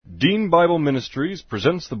Dean Bible Ministries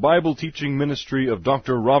presents the Bible teaching ministry of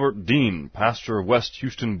Dr. Robert Dean, pastor of West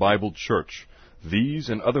Houston Bible Church. These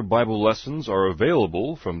and other Bible lessons are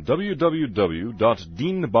available from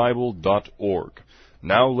www.deanbible.org.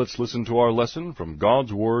 Now let's listen to our lesson from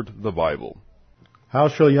God's Word, the Bible. How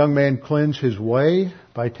shall a young man cleanse his way?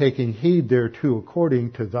 By taking heed thereto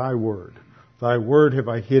according to thy word. Thy word have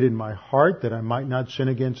I hid in my heart, that I might not sin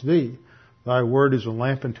against thee. Thy word is a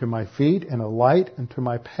lamp unto my feet, and a light unto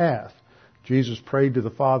my path. Jesus prayed to the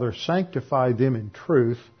Father, sanctify them in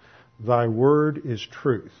truth. Thy word is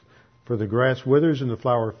truth. For the grass withers and the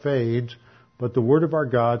flower fades, but the word of our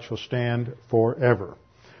God shall stand forever.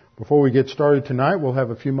 Before we get started tonight, we'll have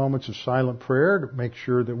a few moments of silent prayer to make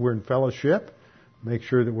sure that we're in fellowship, make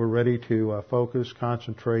sure that we're ready to focus,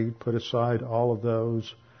 concentrate, put aside all of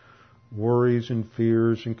those worries and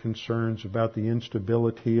fears and concerns about the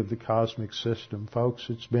instability of the cosmic system. Folks,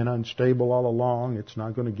 it's been unstable all along. It's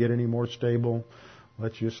not going to get any more stable.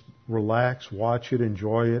 Let's just relax, watch it,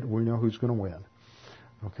 enjoy it. We know who's going to win.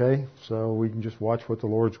 Okay? So we can just watch what the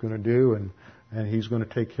Lord's going to do, and He's going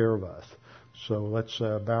to take care of us. So let's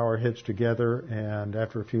bow our heads together, and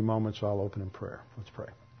after a few moments, I'll open in prayer. Let's pray.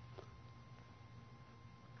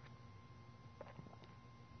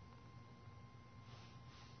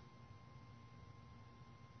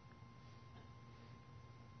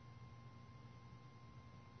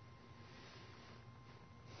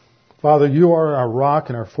 Father, you are our rock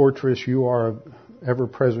and our fortress. You are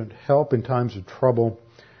ever-present help in times of trouble.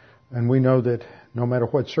 And we know that no matter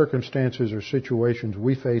what circumstances or situations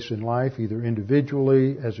we face in life, either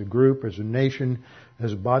individually, as a group, as a nation,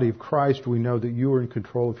 as a body of Christ, we know that you are in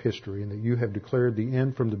control of history and that you have declared the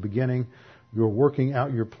end from the beginning. You're working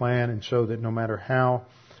out your plan, and so that no matter how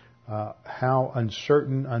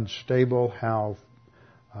uncertain, unstable, how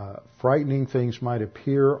frightening things might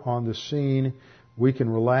appear on the scene, we can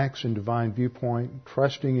relax in divine viewpoint,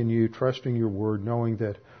 trusting in you, trusting your word, knowing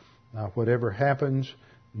that whatever happens,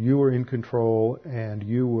 you are in control and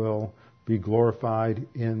you will be glorified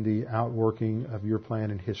in the outworking of your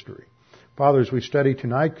plan in history. Father, as we study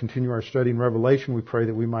tonight, continue our study in Revelation, we pray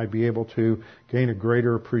that we might be able to gain a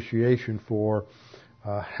greater appreciation for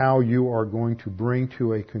how you are going to bring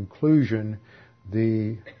to a conclusion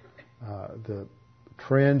the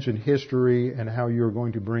trends in history and how you are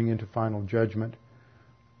going to bring into final judgment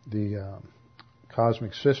the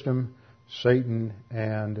cosmic system, Satan,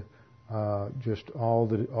 and just all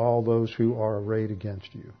those who are arrayed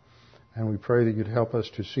against you. And we pray that you'd help us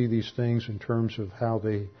to see these things in terms of how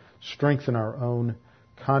they strengthen our own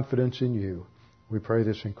confidence in you. We pray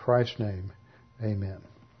this in Christ's name. Amen.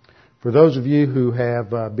 For those of you who have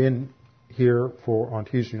been here on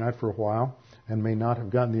Tuesday night for a while and may not have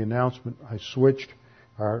gotten the announcement, I switched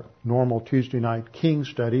our normal Tuesday night King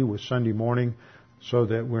study with Sunday morning, so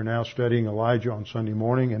that we're now studying Elijah on Sunday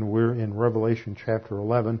morning, and we're in Revelation chapter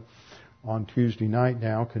 11 on Tuesday night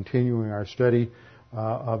now, continuing our study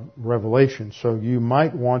of Revelation. So you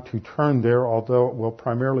might want to turn there, although it will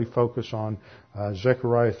primarily focus on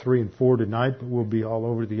Zechariah 3 and 4 tonight, but we'll be all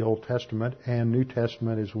over the Old Testament and New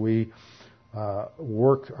Testament as we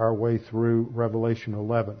work our way through Revelation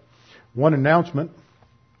 11. One announcement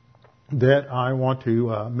that I want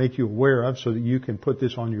to make you aware of so that you can put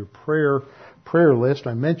this on your prayer list.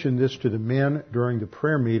 I mentioned this to the men during the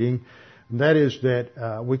prayer meeting, and that is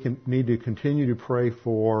that we need to continue to pray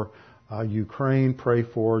for Ukraine, pray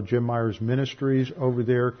for Jim Myers Ministries over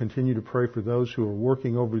there, continue to pray for those who are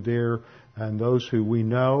working over there and those who we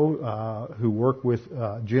know who work with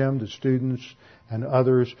Jim, the students, and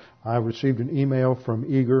others. I received an email from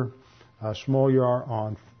Igor Smolyar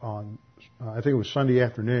on I think it was Sunday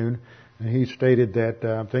afternoon, and he stated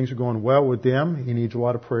that things are going well with them. He needs a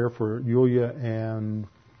lot of prayer for Yulia and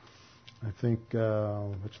I think,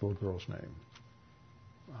 what's the little girl's name?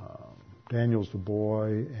 Daniel's the boy,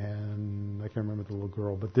 and I can't remember the little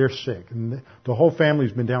girl, but they're sick. And the whole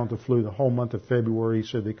family's been down with the flu the whole month of February. He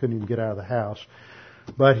said they couldn't even get out of the house.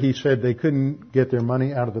 But he said they couldn't get their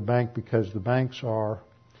money out of the bank because the banks are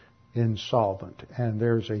insolvent. And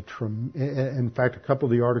there's in fact, a couple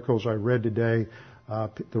of the articles I read today,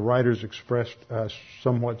 the writers expressed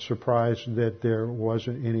somewhat surprised that there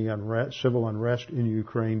wasn't any civil unrest in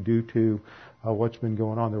Ukraine due to what's been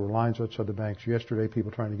going on. There were lines outside the banks yesterday,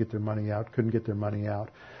 people trying to get their money out, couldn't get their money out.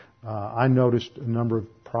 I noticed a number of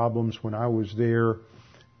problems when I was there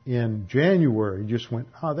in January. Just went,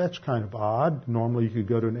 that's kind of odd. Normally you could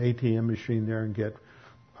go to an ATM machine there and get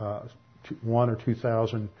 1,000 or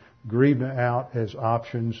 2,000 hryvnia out as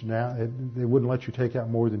options. Now they wouldn't let you take out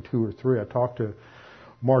more than 2 or 3. I talked to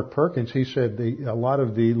Mark Perkins, he said a lot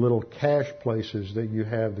of the little cash places that you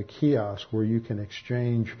have, the kiosks where you can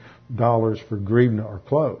exchange dollars for hryvnia, are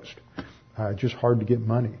closed. Just hard to get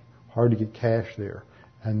money, hard to get cash there.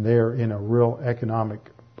 And they're in a real economic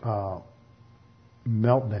meltdown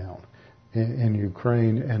in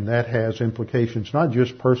Ukraine, and that has implications not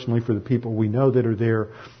just personally for the people we know that are there,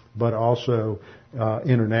 but also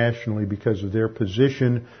internationally because of their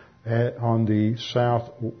position on the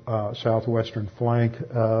southwestern flank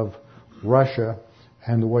of Russia,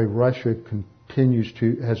 and the way Russia continues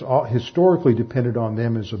to has historically depended on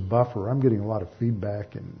them as a buffer. I'm getting a lot of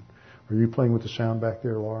feedback, and are you playing with the sound back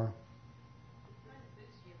there, Laura?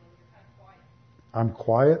 I'm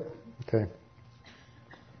quiet? Okay.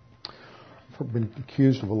 I've been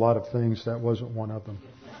accused of a lot of things. That wasn't one of them.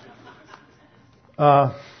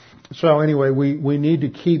 So anyway, we need to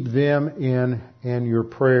keep them in your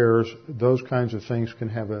prayers. Those kinds of things can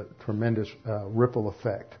have a tremendous ripple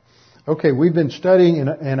effect. Okay, we've been studying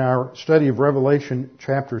in our study of Revelation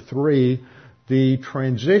chapter 3 the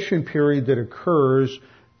transition period that occurs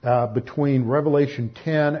between Revelation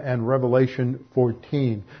 10 and Revelation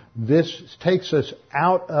 14. This takes us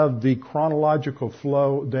out of the chronological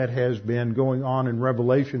flow that has been going on in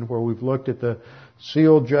Revelation, where we've looked at the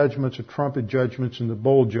seal judgments, the trumpet judgments, and the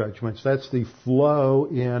bowl judgments. That's the flow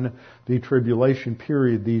in the tribulation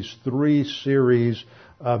period, these three series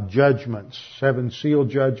of judgments. 7 seal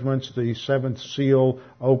judgments, the 7th seal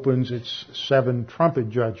opens its 7 trumpet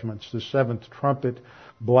judgments. The 7th trumpet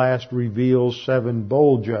blast reveals 7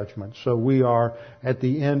 bowl judgments. So we are at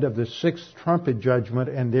the end of the 6th trumpet judgment,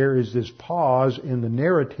 and there is this pause in the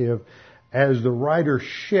narrative as the writer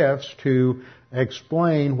shifts to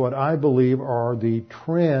explain what I believe are the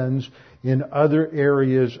trends in other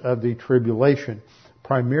areas of the tribulation.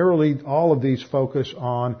 Primarily, all of these focus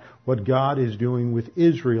on what God is doing with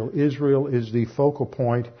Israel. Israel is the focal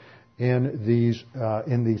point in these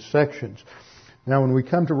sections. Now, when we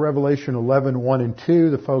come to Revelation 11:1 and 2,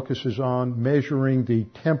 the focus is on measuring the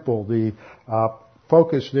temple. The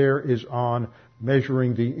focus there is on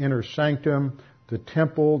measuring the inner sanctum, the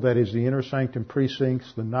temple, that is the inner sanctum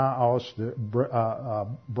precincts, the naos, the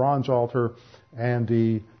bronze altar,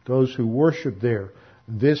 and those who worship there.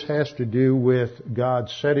 This has to do with God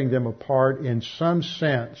setting them apart in some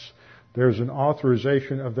sense. There's an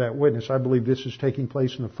authorization of that witness. I believe this is taking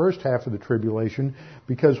place in the first half of the tribulation,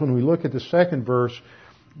 because when we look at the second verse,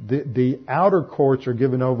 the outer courts are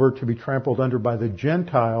given over to be trampled under by the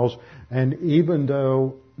Gentiles, and even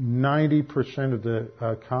though 90% of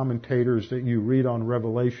the commentators that you read on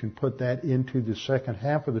Revelation put that into the second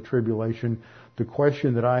half of the tribulation, the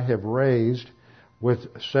question that I have raised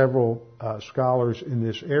with several scholars in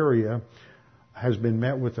this area has been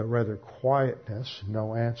met with a rather quietness,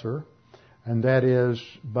 no answer. And that is,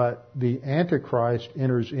 but the Antichrist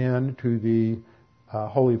enters into the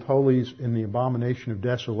Holy of Holies in the abomination of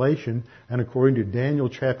desolation, and according to Daniel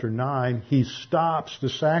chapter 9, he stops the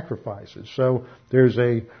sacrifices. So there's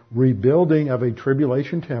a rebuilding of a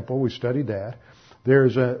tribulation temple. We studied that.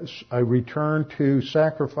 There's a return to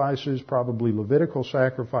sacrifices, probably Levitical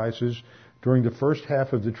sacrifices, during the first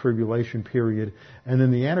half of the tribulation period, and then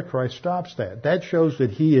the Antichrist stops that. That shows that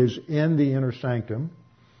he is in the inner sanctum.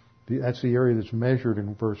 That's the area that's measured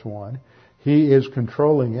in verse 1. He is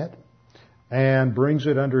controlling it and brings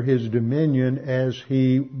it under his dominion as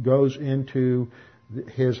he goes into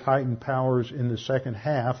his heightened powers in the second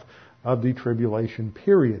half of the tribulation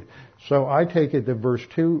period. So I take it that verse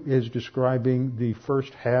 2 is describing the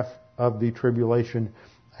first half of the tribulation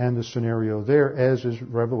and the scenario there, as is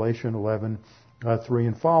Revelation 11:3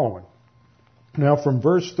 and following. Now from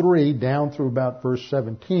verse 3 down through about verse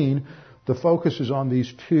 17, the focus is on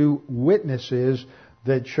these 2 witnesses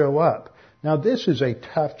that show up. Now this is a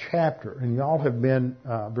tough chapter, and y'all have been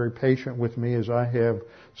very patient with me as I have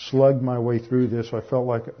slugged my way through this. I felt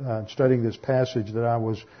like studying this passage that I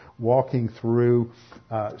was walking through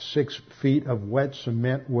 6 feet of wet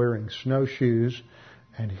cement wearing snowshoes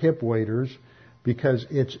and hip waders, because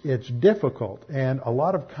it's difficult, and a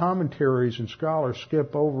lot of commentaries and scholars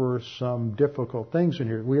skip over some difficult things in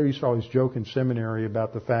here. We used to always joke in seminary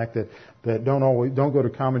about the fact that don't go to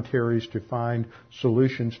commentaries to find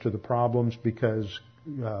solutions to the problems, because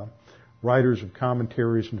writers of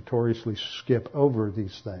commentaries notoriously skip over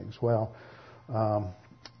these things. Well,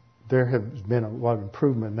 there has been a lot of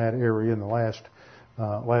improvement in that area in the last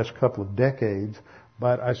couple of decades,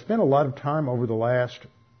 but I spent a lot of time over the last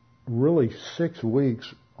really 6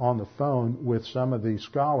 weeks on the phone with some of these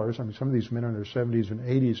scholars. I mean, some of these men are in their 70s and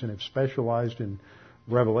 80s and have specialized in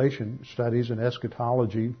Revelation studies and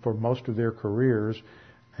eschatology for most of their careers.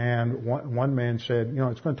 And one man said,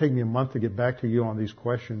 it's going to take me a month to get back to you on these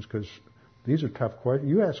questions because these are tough questions.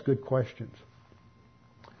 You ask good questions.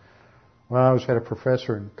 Well, I had a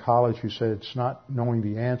professor in college who said it's not knowing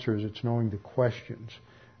the answers, it's knowing the questions.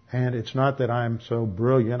 And it's not that I'm so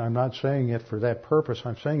brilliant. I'm not saying it for that purpose.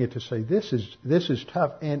 I'm saying it to say this is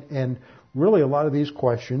tough. And really a lot of these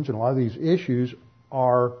questions and a lot of these issues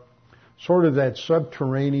are sort of that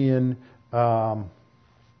subterranean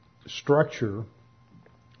structure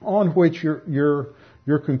on which your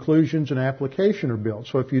conclusions and application are built.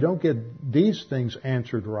 So if you don't get these things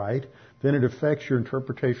answered right, then it affects your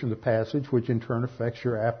interpretation of the passage, which in turn affects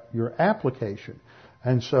your application.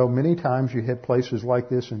 And so many times you hit places like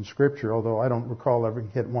this in Scripture, although I don't recall ever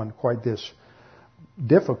hit one quite this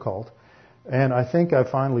difficult. And I think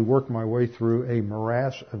I finally worked my way through a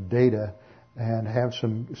morass of data and have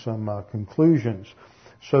some conclusions.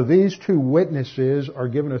 So these two witnesses are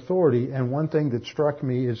given authority, and one thing that struck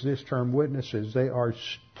me is this term witnesses. They are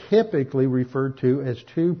typically referred to as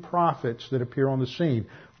two prophets that appear on the scene,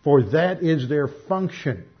 for that is their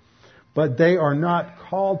function. But they are not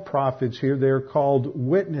called prophets here, they are called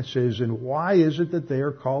witnesses. And why is it that they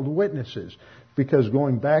are called witnesses? Because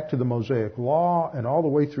going back to the Mosaic Law and all the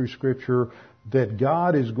way through Scripture, that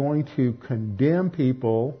God is going to condemn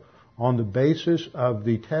people on the basis of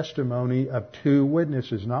the testimony of two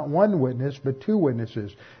witnesses. Not one witness, but two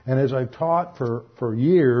witnesses. And as I've taught for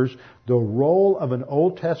years, the role of an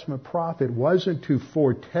Old Testament prophet wasn't to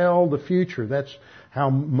foretell the future. That's how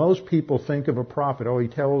most people think of a prophet. Oh, he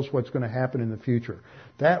tells what's going to happen in the future.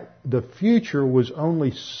 That the future was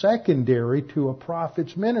only secondary to a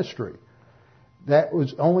prophet's ministry. That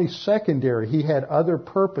was only secondary. He had other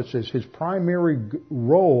purposes. His primary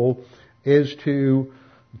role is to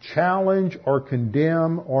challenge or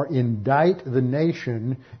condemn or indict the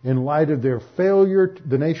nation in light of their failure,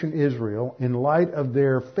 the nation Israel, in light of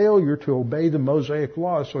their failure to obey the Mosaic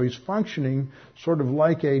Law. So he's functioning sort of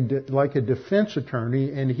like a defense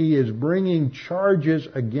attorney, and he is bringing charges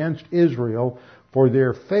against Israel for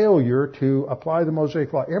their failure to apply the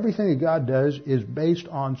Mosaic Law. Everything that God does is based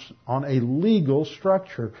on a legal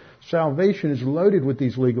structure. Salvation is loaded with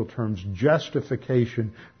these legal terms: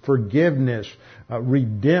 justification, forgiveness,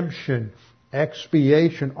 redemption,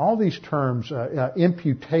 expiation. All these terms,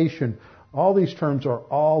 imputation, all these terms are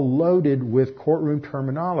all loaded with courtroom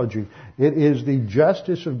terminology. It is the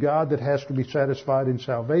justice of God that has to be satisfied in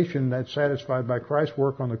salvation. That's satisfied by Christ's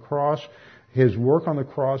work on the cross. His work on the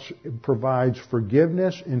cross provides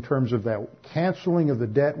forgiveness in terms of that canceling of the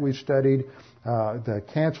debt we studied, the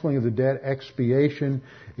canceling of the debt, expiation.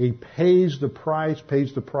 He pays the price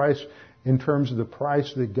in terms of the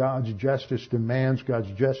price that God's justice demands.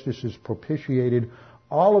 God's justice is propitiated.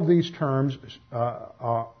 All of these terms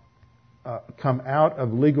come out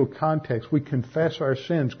of legal context. We confess our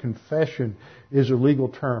sins. Confession is a legal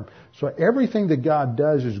term. So everything that God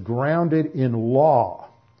does is grounded in law.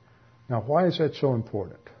 Now, why is that so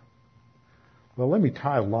important? Well, let me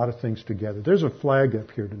tie a lot of things together. There's a flag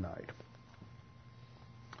up here tonight.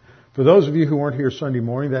 For those of you who weren't here Sunday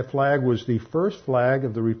morning, that flag was the first flag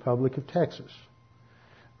of the Republic of Texas.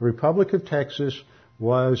 The Republic of Texas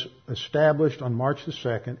was established on March the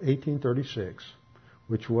 2nd, 1836,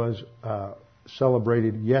 which was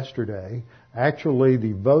celebrated yesterday. Actually,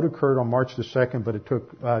 the vote occurred on March the 2nd, but it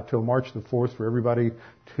took till March the 4th for everybody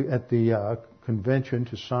at the convention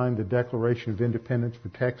to sign the Declaration of Independence for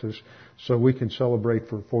Texas, so we can celebrate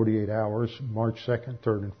for 48 hours, March 2nd,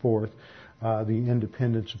 3rd, and 4th, the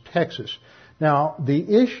independence of Texas. Now,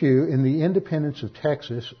 the issue in the independence of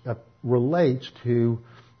Texas relates to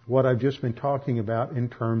what I've just been talking about in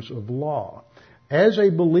terms of law. As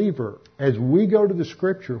a believer, as we go to the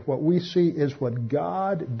Scripture, what we see is what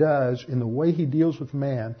God does in the way He deals with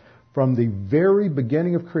man from the very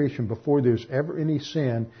beginning of creation, before there's ever any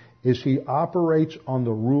sin, is He operates on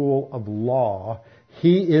the rule of law.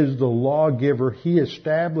 He is the lawgiver. He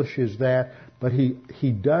establishes that, but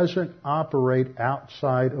He doesn't operate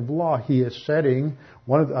outside of law. He is setting,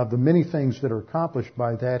 one of the many things that are accomplished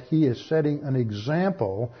by that, He is setting an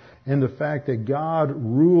example in the fact that God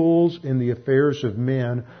rules in the affairs of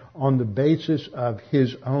men on the basis of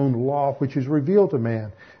His own law, which is revealed to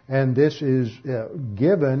man. And this is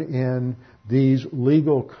given in these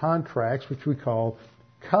legal contracts, which we call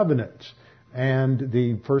covenants. And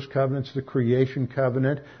the first covenant's the creation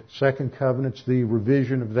covenant. Second covenant's the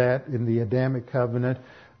revision of that in the Adamic covenant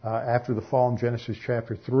after the fall in Genesis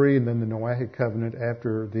chapter 3, and then the Noahic covenant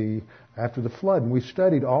after the flood. And we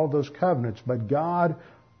studied all those covenants, but God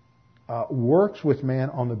works with man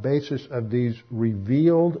on the basis of these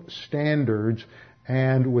revealed standards,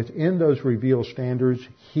 and within those revealed standards,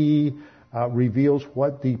 He reveals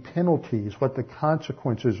what the penalties, what the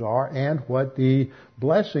consequences are, and what the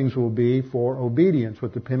blessings will be for obedience,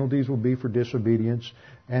 what the penalties will be for disobedience,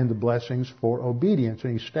 and the blessings for obedience.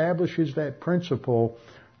 And he establishes that principle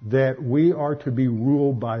that we are to be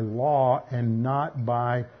ruled by law and not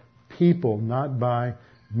by people, not by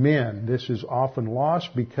men. This is often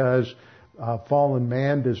lost because fallen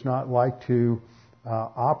man does not like to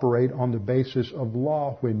operate on the basis of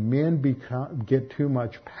law. When men get too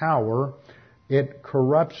much power, it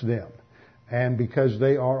corrupts them. And because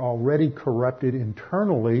they are already corrupted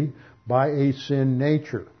internally by a sin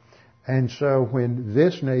nature. And so when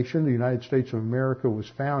this nation, the United States of America, was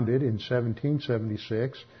founded in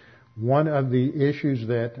 1776, one of the issues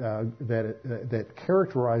that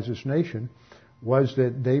characterized this nation was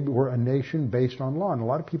that they were a nation based on law. And a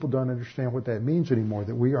lot of people don't understand what that means anymore,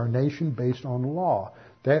 that we are a nation based on law.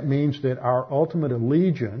 That means that our ultimate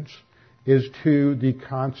allegiance is to the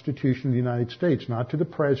Constitution of the United States, not to the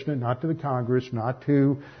President, not to the Congress, not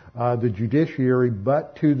to the judiciary,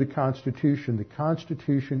 but to the Constitution. The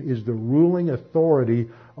Constitution is the ruling authority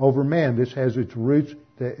over man. This has its roots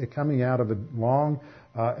coming out of a long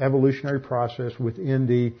evolutionary process within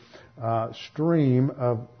the stream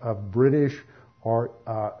of British or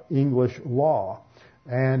English law.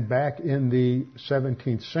 And back in the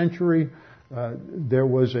 17th century, there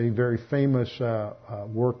was a very famous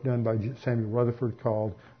work done by Samuel Rutherford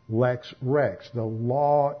called Lex Rex. The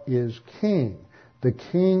law is king. The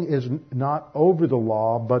king is not over the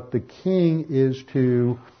law, but the king is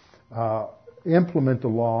to implement the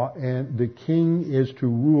law, and the king is to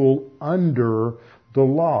rule under the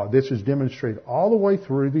law. This is demonstrated all the way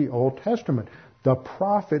through the Old Testament. The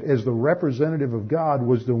prophet, as the representative of God,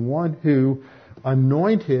 was the one who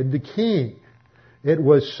anointed the king. It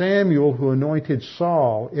was Samuel who anointed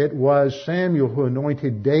Saul. It was Samuel who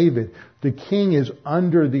anointed David. The king is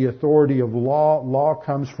under the authority of law. Law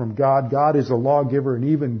comes from God. God is a lawgiver, and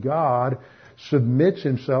even God submits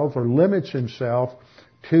himself or limits himself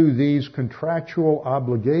to these contractual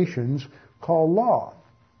obligations called law.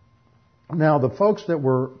 Now, the folks that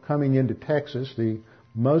were coming into Texas, the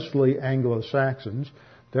mostly Anglo-Saxons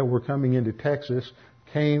that were coming into Texas,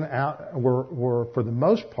 came out, were for the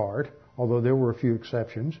most part, although there were a few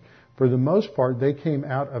exceptions, for the most part, they came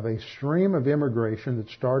out of a stream of immigration that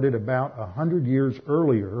started about 100 years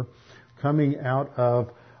earlier, coming out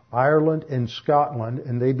of Ireland and Scotland,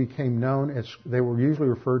 and they became known as, they were usually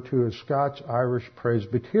referred to as Scots-Irish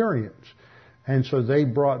Presbyterians. And so they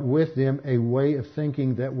brought with them a way of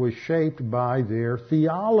thinking that was shaped by their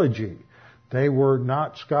theology. They were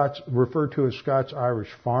not referred to as Scots-Irish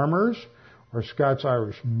farmers or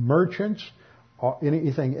Scots-Irish merchants or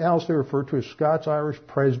anything else. They were referred to as Scots-Irish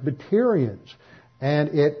Presbyterians.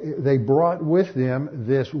 And they brought with them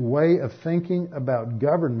this way of thinking about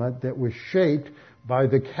government that was shaped by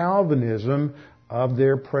the Calvinism of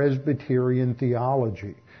their Presbyterian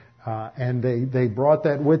theology. And they brought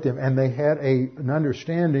that with them. And they had an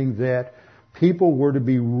understanding that people were to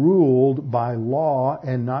be ruled by law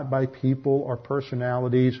and not by people or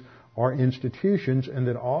personalities or institutions, and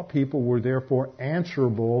that all people were therefore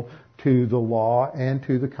answerable to the law and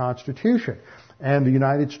to the Constitution. And the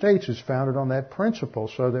United States is founded on that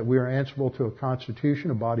principle, so that we are answerable to a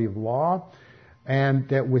Constitution, a body of law, and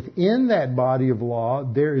that within that body of law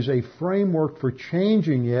there is a framework for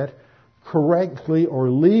changing it correctly or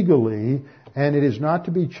legally, and it is not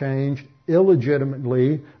to be changed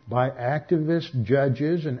illegitimately by activist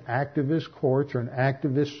judges and activist courts or an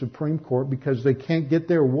activist Supreme Court, because they can't get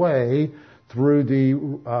their way through the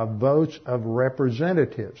votes of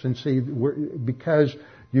representatives. And see, because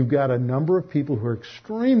you've got a number of people who are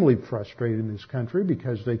extremely frustrated in this country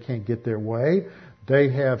because they can't get their way, they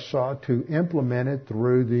have sought to implement it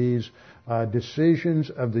through these decisions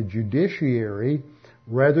of the judiciary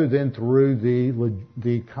rather than through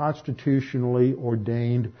the constitutionally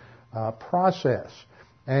ordained process.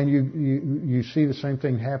 And you see the same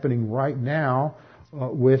thing happening right now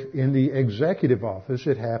in the executive office.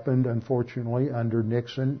 It happened, unfortunately, under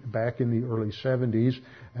Nixon back in the early 70s,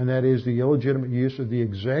 and that is the illegitimate use of the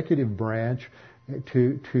executive branch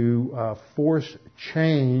to force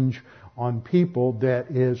change on people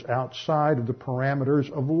that is outside of the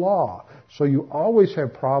parameters of law. So you always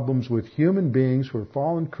have problems with human beings who are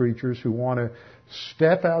fallen creatures who want to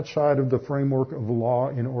step outside of the framework of law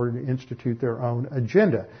in order to institute their own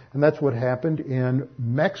agenda. And that's what happened in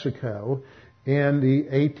Mexico in the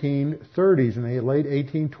 1830s. In the late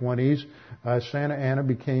 1820s, Santa Anna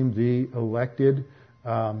became the elected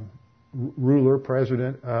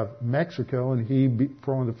president of Mexico, and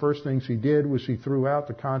one of the first things he did was he threw out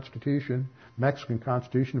the Constitution, Mexican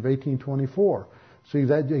Constitution of 1824. See,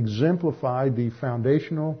 that exemplified the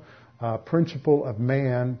foundational principle of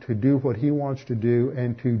man to do what he wants to do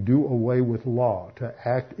and to do away with law, to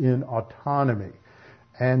act in autonomy.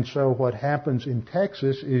 And so what happens in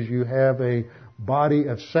Texas is you have a body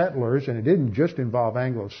of settlers, and it didn't just involve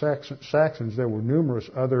Anglo-Saxons. There were numerous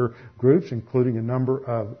other groups, including a number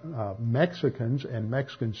of Mexicans and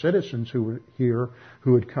Mexican citizens who were here,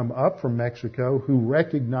 who had come up from Mexico, who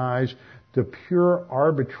recognized the pure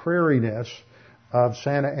arbitrariness of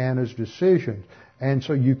Santa Anna's decision. And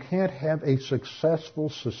so you can't have a successful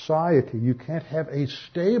society, you can't have a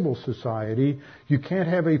stable society, you can't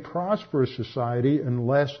have a prosperous society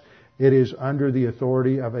unless it is under the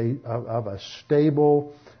authority of a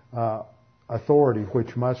stable authority,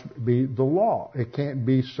 which must be the law. It can't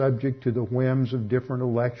be subject to the whims of different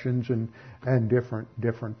elections and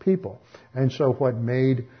different people. And so what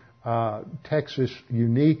made Texas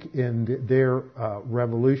unique in their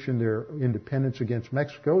revolution, their independence against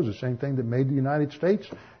Mexico, is the same thing that made the United States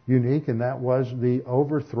unique, and that was the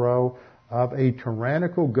overthrow of a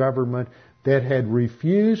tyrannical government that had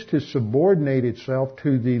refused to subordinate itself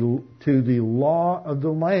to the law of the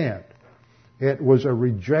land. It was a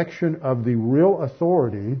rejection of the real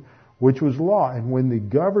authority, which was law. And when the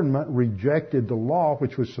government rejected the law,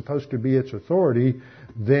 which was supposed to be its authority,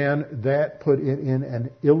 then that put it in an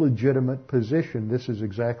illegitimate position. This is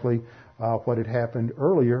exactly what had happened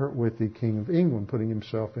earlier with the King of England, putting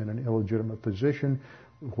himself in an illegitimate position,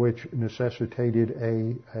 which necessitated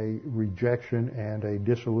a rejection and a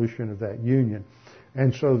dissolution of that union.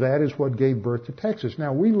 And so that is what gave birth to Texas.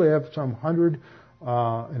 Now, we live some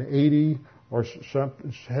 180 or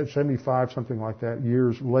 75, something like that,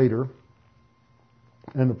 years later.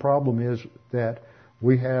 And the problem is that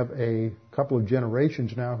we have a couple of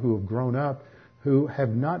generations now who have grown up who have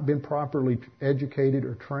not been properly educated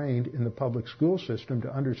or trained in the public school system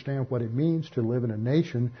to understand what it means to live in a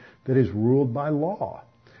nation that is ruled by law.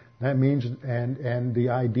 That means, and the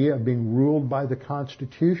idea of being ruled by the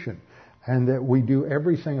Constitution, and that we do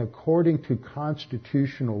everything according to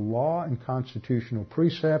constitutional law and constitutional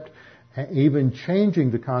precept, and even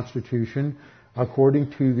changing the Constitution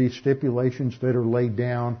according to the stipulations that are laid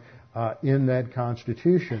down in that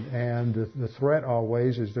Constitution. And the threat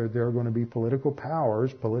always is that there are going to be political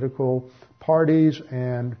powers, political parties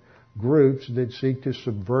and groups that seek to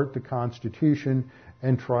subvert the Constitution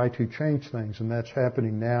and try to change things. And that's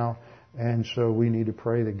happening now. And so we need to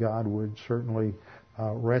pray that God would certainly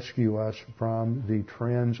rescue us from the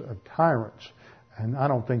trends of tyrants. And I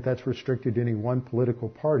don't think that's restricted to any one political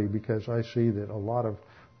party, because I see that a lot of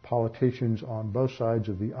politicians on both sides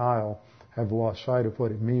of the aisle have lost sight of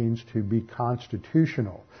what it means to be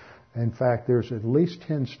constitutional. In fact, there's at least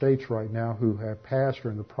 10 states right now who have passed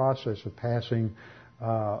or in the process of passing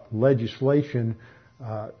legislation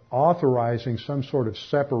authorizing some sort of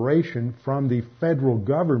separation from the federal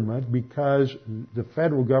government because the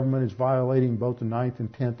federal government is violating both the 9th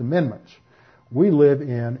and 10th Amendments. We live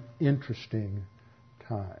in interesting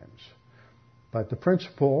times. But the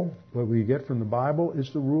principle that we get from the Bible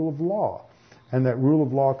is the rule of law. And that rule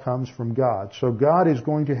of law comes from God. So God is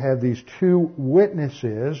going to have these two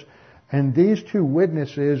witnesses, and these two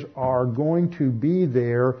witnesses are going to be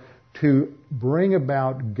there to bring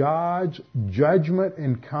about God's judgment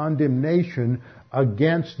and condemnation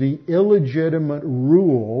against the illegitimate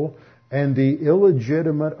rule and the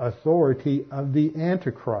illegitimate authority of the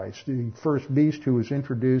Antichrist, the first beast who was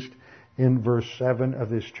introduced in verse 7 of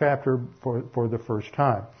this chapter for the first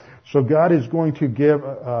time. So God is going to give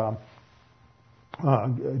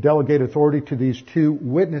delegate authority to these two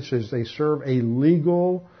witnesses. They serve a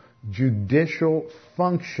legal, judicial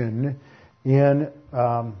function in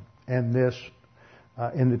the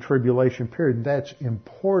tribulation period. That's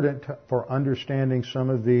important for understanding some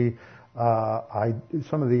of the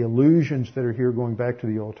allusions that are here going back to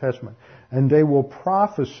the Old Testament. And they will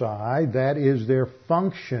prophesy. That is their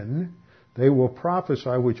function. They will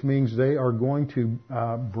prophesy, which means they are going to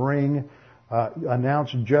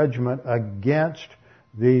announce judgment against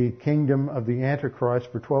the kingdom of the Antichrist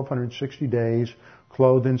for 1,260 days,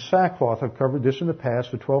 clothed in sackcloth. I've covered this in the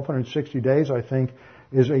past. The 1,260 days, I think,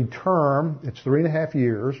 is a term. It's 3.5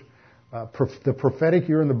 years. The prophetic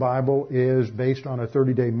year in the Bible is based on a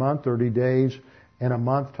 30-day month, 30 days in a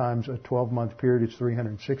month times a 12-month period. It's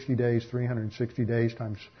 360 days. 360 days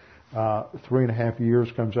times 3.5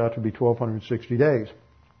 years comes out to be 1,260 days.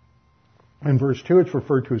 In verse 2, it's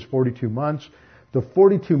referred to as 42 months. The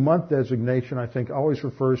 42-month designation, I think, always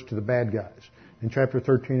refers to the bad guys. In chapter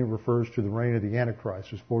 13, it refers to the reign of the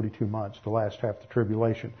Antichrist as 42 months, the last half of the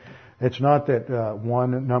tribulation. It's not that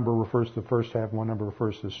one number refers to the first half, one number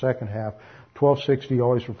refers to the second half. 1260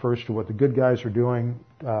 always refers to what the good guys are doing,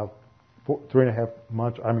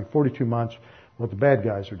 42 months, what the bad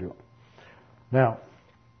guys are doing. Now,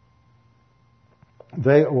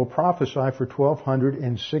 they will prophesy for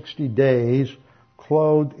 1260 days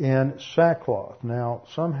clothed in sackcloth. Now,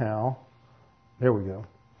 somehow, there we go.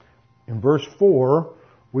 In verse 4,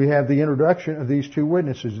 we have the introduction of these two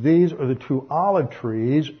witnesses. These are the two olive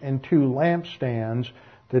trees and two lampstands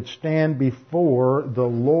that stand before the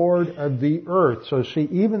Lord of the earth. So see,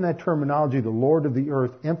 even that terminology, the Lord of the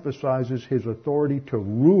earth, emphasizes His authority to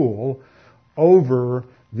rule over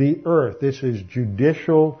the earth. This is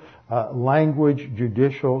judicial language,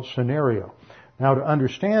 judicial scenario. Now, to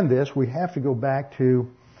understand this, we have to go back to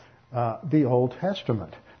the Old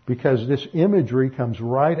Testament, because this imagery comes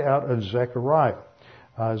right out of Zechariah.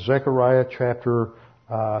 Zechariah chapter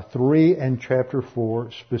 3 and chapter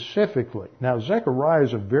 4 specifically. Now, Zechariah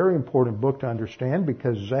is a very important book to understand,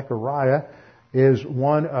 because Zechariah is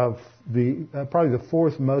one of the probably the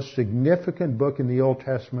fourth most significant book in the Old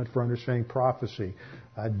Testament for understanding prophecy.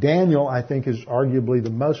 Daniel, I think, is arguably the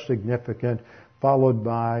most significant, followed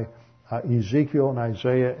by Ezekiel and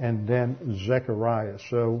Isaiah, and then Zechariah.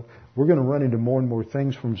 So we're going to run into more and more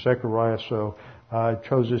things from Zechariah, so I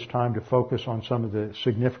chose this time to focus on some of the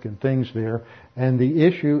significant things there. And the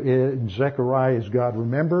issue in Zechariah is God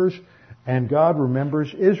remembers, and God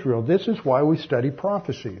remembers Israel. This is why we study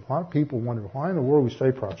prophecy. A lot of people wonder, why in the world we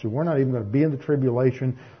study prophecy? We're not even going to be in the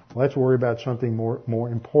tribulation. Let's worry about something more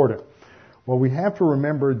important. Well, we have to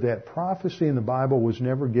remember that prophecy in the Bible was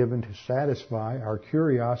never given to satisfy our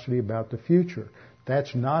curiosity about the future.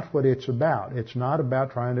 That's not what it's about. It's not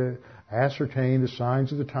about trying to ascertain the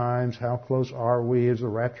signs of the times, how close are we, is the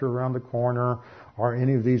rapture around the corner, or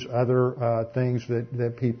any of these other things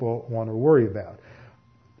that people want to worry about.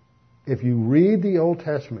 If you read the Old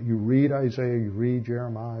Testament, you read Isaiah, you read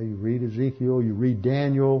Jeremiah, you read Ezekiel, you read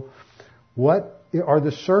Daniel, what are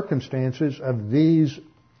the circumstances of these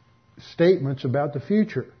statements about the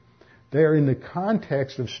future? They are in the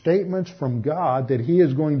context of statements from God that He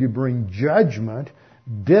is going to bring judgment,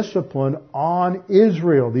 discipline on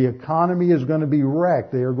Israel. The economy is going to be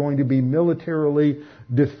wrecked. They are going to be militarily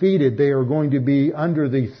defeated. They are going to be under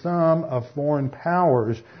the thumb of foreign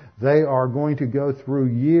powers. They are going to go through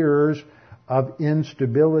years of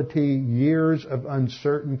instability, years of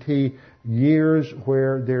uncertainty, years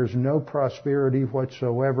where there's no prosperity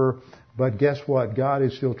whatsoever. But guess what? God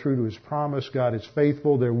is still true to His promise. God is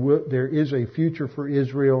faithful. There is a future for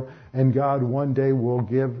Israel, and God one day will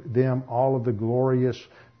give them all of the glorious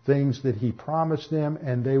things that He promised them,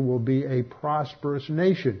 and they will be a prosperous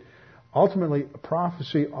nation. Ultimately,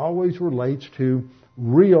 prophecy always relates to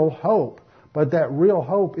real hope. But that real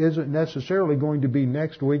hope isn't necessarily going to be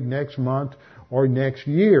next week, next month, or next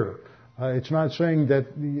year. It's not saying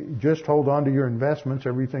that you just hold on to your investments,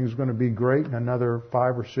 everything's going to be great in another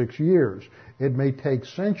 5 or 6 years. It may take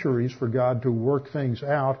centuries for God to work things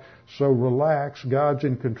out, so relax. God's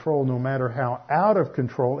in control no matter how out of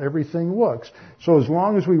control everything looks. So as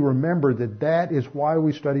long as we remember that is why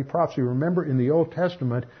we study prophecy. Remember, in the Old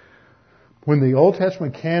Testament, when the Old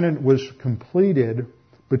Testament canon was completed,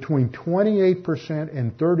 between 28%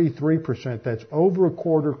 and 33%, that's over a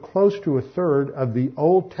quarter, close to a third of the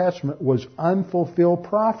Old Testament was unfulfilled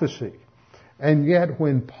prophecy. And yet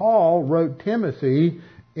when Paul wrote Timothy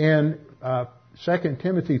in 2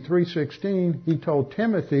 Timothy 3:16, he told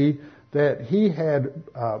Timothy that he had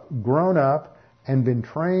grown up and been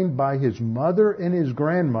trained by his mother and his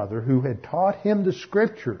grandmother, who had taught him the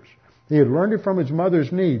Scriptures. He had learned it from his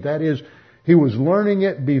mother's knee. That is, he was learning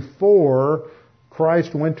it before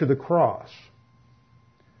Christ went to the cross.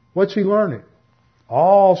 What's he learning?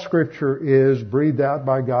 All Scripture is breathed out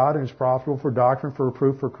by God and is profitable for doctrine, for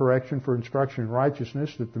reproof, for correction, for instruction in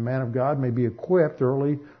righteousness, that the man of God may be equipped,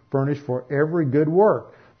 thoroughly furnished for every good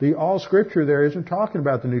work. The all Scripture there isn't talking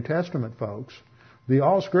about the New Testament, folks. The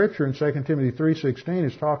all Scripture in 2 Timothy 3:16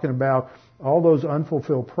 is talking about all those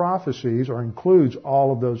unfulfilled prophecies, or includes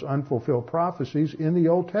all of those unfulfilled prophecies in the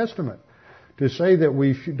Old Testament. To say that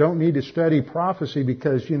we don't need to study prophecy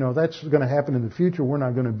because, that's going to happen in the future, we're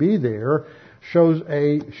not going to be there, shows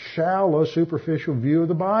a shallow, superficial view of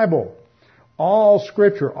the Bible. All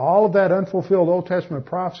Scripture, all of that unfulfilled Old Testament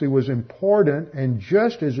prophecy was important, and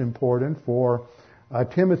just as important for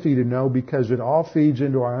Timothy to know, because it all feeds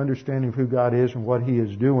into our understanding of who God is and what He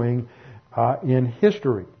is doing in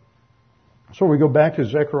history. So we go back to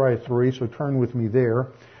Zechariah 3, so turn with me there.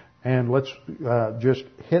 And let's just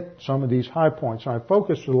hit some of these high points. Now, I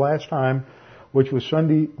focused the last time which was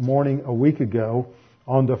Sunday morning a week ago,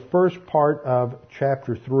 on the first part of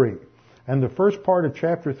chapter 3. And the first part of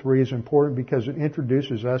chapter 3 is important because it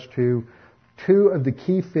introduces us to two of the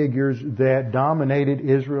key figures that dominated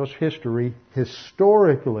Israel's history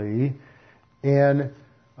historically in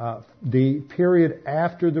the period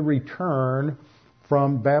after the return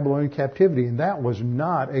from Babylonian captivity. And that was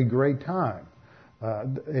not a great time.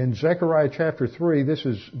 In Zechariah chapter 3, this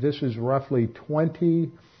is roughly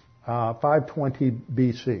 520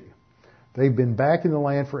 BC. They've been back in the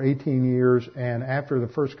land for 18 years, and after the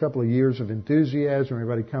first couple of years of enthusiasm,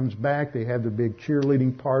 everybody comes back. They have their big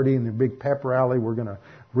cheerleading party and their big pep rally. We're going to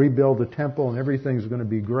rebuild the temple, and everything's going to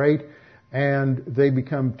be great. And they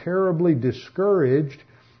become terribly discouraged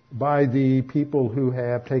by the people who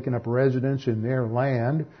have taken up residence in their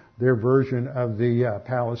land, their version of the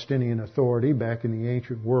Palestinian Authority back in the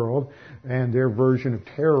ancient world, and their version of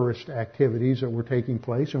terrorist activities that were taking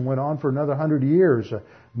place and went on for another 100 years.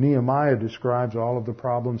 Nehemiah describes all of the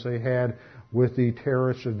problems they had with the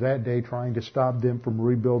terrorists of that day trying to stop them from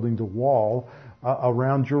rebuilding the wall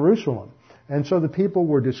around Jerusalem. And so the people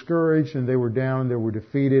were discouraged and they were down, they were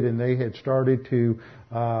defeated, and they had started to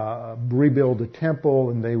rebuild the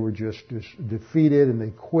temple, and they were just defeated and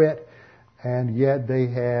they quit. And yet they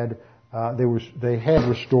had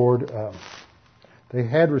restored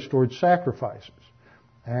sacrifices.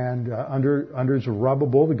 And under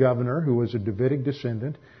Zerubbabel, the governor, who was a Davidic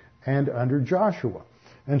descendant, and under Joshua.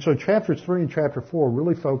 And so chapters 3 and chapter 4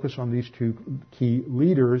 really focus on these two key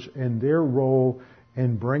leaders and their role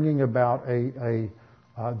in bringing about the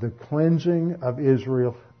cleansing of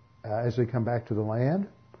Israel as they come back to the land,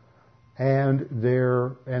 and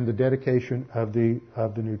the dedication of the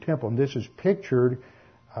new temple. And this is pictured.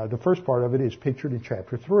 The first part of it is pictured in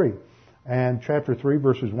chapter 3. And chapter 3,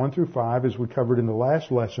 verses 1 through 5, as we covered in the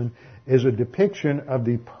last lesson, is a depiction of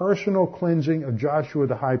the personal cleansing of Joshua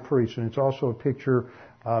the high priest. And it's also a picture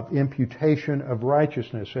of imputation of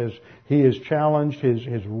righteousness. As he is challenged,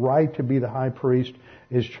 his right to be the high priest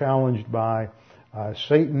is challenged by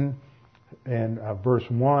Satan. And verse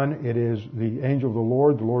 1, it is the angel of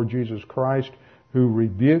the Lord Jesus Christ, who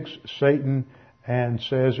rebukes Satan and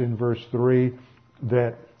says in verse 3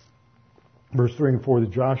 and 4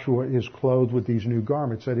 that Joshua is clothed with these new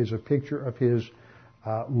garments. That is a picture of his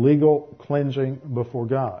legal cleansing before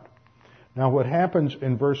God. Now what happens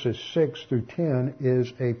in verses 6 through 10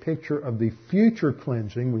 is a picture of the future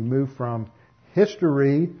cleansing. We move from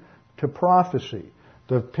history to prophecy.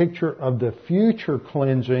 The picture of the future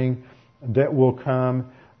cleansing that will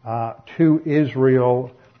come to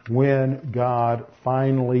Israel when God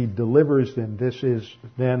finally delivers them. This is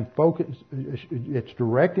then it's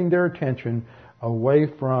directing their attention away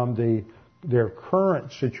from their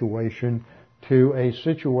current situation to a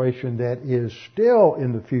situation that is still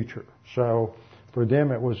in the future. So for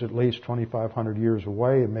them it was at least 2,500 years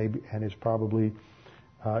away, and is probably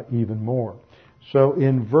even more. So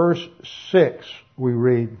in verse 6 we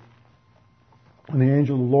read, "And the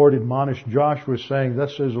angel of the Lord admonished Joshua, saying,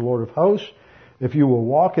 Thus says the Lord of hosts, if you will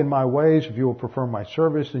walk in my ways, if you will perform my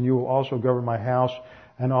service, then you will also govern my house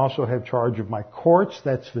and also have charge of my courts,"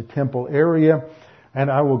 that's the temple area,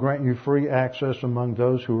 "and I will grant you free access among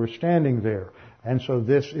those who are standing there." And so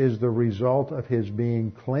this is the result of his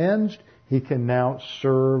being cleansed. He can now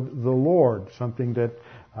serve the Lord. Something that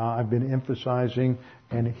I've been emphasizing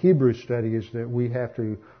in Hebrew study is that we have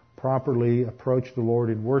to properly approach the Lord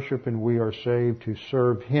in worship, and we are saved to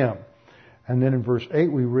serve Him. And then in verse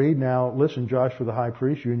 8 we read, "Now listen, Joshua the high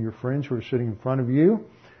priest, you and your friends who are sitting in front of you.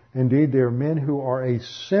 Indeed, there are men who are a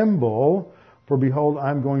symbol, for behold,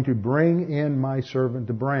 I'm going to bring in my servant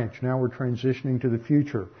the branch." Now we're transitioning to the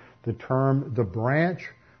future. The term, the branch,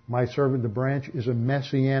 my servant the branch, is a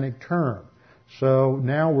messianic term. So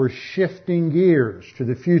now we're shifting gears to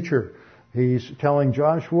the future. He's telling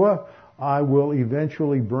Joshua, I will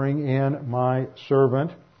eventually bring in my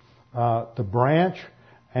servant, the branch.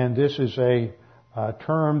 And this is a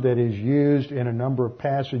term that is used in a number of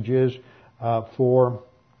passages for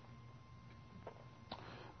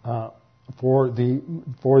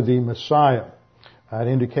the Messiah. It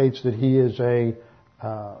indicates that he is a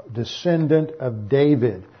descendant of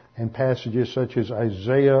David in passages such as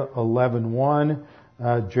Isaiah 11:1,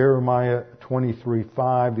 Jeremiah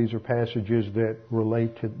 23:5. These are passages that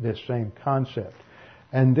relate to this same concept.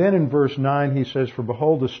 And then in verse 9 he says, "For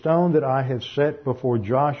behold, the stone that I have set before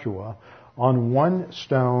Joshua, on one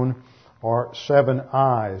stone are 7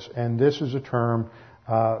 eyes." And this is a term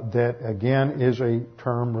that again is a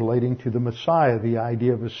term relating to the Messiah, the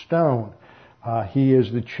idea of a stone. He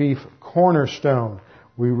is the chief cornerstone.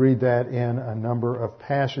 We read that in a number of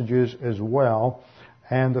passages as well.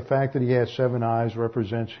 And the fact that he has 7 eyes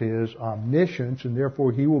represents his omniscience, and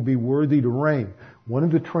therefore he will be worthy to reign. One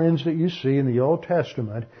of the trends that you see in the Old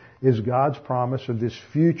Testament is God's promise of this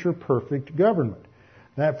future perfect government.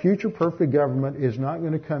 That future perfect government is not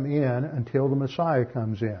going to come in until the Messiah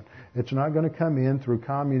comes in. It's not going to come in through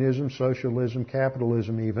communism, socialism,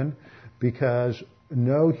 capitalism even, because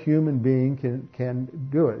no human being can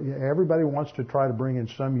do it. Everybody wants to try to bring in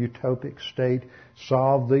some utopic state,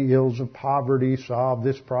 solve the ills of poverty, solve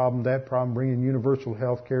this problem, that problem, bring in universal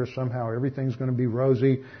health care. Somehow everything's going to be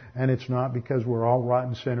rosy, and it's not, because we're all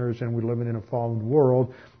rotten sinners and we're living in a fallen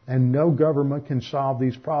world. And no government can solve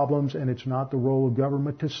these problems, and it's not the role of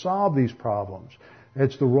government to solve these problems.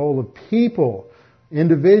 It's the role of people,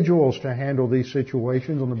 individuals, to handle these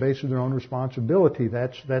situations on the basis of their own responsibility.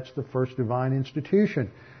 That's the first divine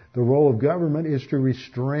institution. The role of government is to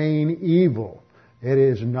restrain evil. It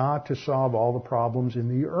is not to solve all the problems in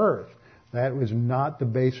the earth. That was not the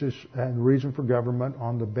basis and reason for government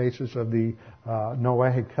on the basis of the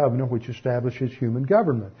Noahic covenant, which establishes human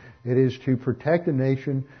government. It is to protect the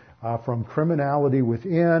nation from criminality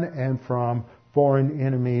within and from foreign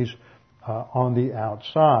enemies on the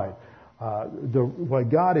outside. What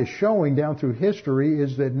God is showing down through history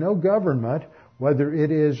is that no government, whether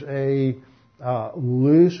it is a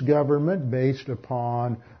loose government based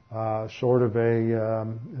upon sort of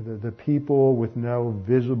the people with no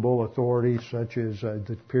visible authority, such as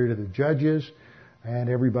the period of the judges, and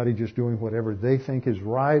everybody just doing whatever they think is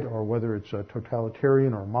right, or whether it's a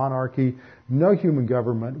totalitarian or monarchy, no human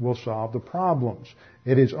government will solve the problems.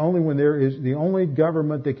 It is only when the only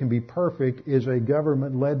government that can be perfect is a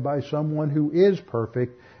government led by someone who is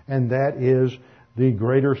perfect, and that is the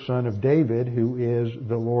greater Son of David, who is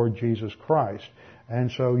the Lord Jesus Christ.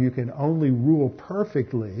 And so you can only rule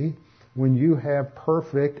perfectly when you have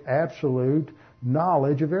perfect, absolute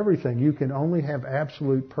knowledge of everything. You can only have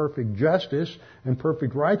absolute perfect justice and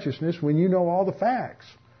perfect righteousness when you know all the facts.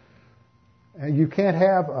 And you can't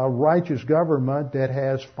have a righteous government that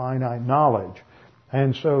has finite knowledge.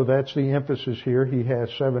 And so that's the emphasis here. He has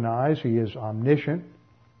 7 eyes. He is omniscient.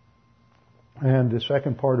 And the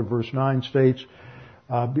second part of verse 9 states,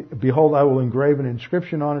 Behold, I will engrave an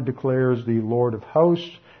inscription on it, declares the Lord of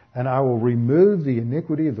hosts, and I will remove the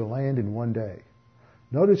iniquity of the land in one day.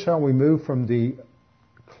 Notice how we move from the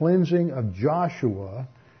cleansing of Joshua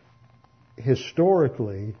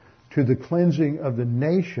historically to the cleansing of the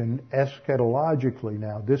nation eschatologically.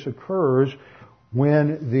 Now, this occurs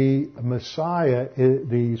when the Messiah,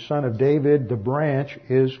 the Son of David, the branch,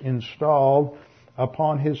 is installed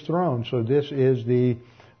upon his throne. So this is the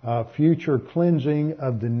future cleansing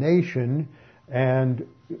of the nation, and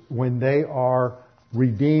when they are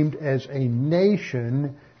redeemed as a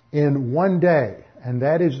nation in one day. And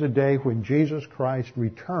that is the day when Jesus Christ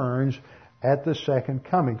returns at the second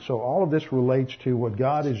coming. So all of this relates to what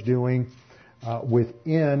God is doing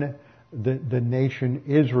within the nation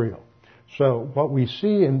Israel. So what we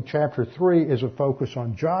see in chapter 3 is a focus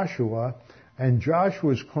on Joshua, and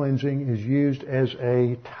Joshua's cleansing is used as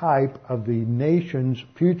a type of the nation's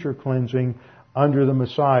future cleansing under the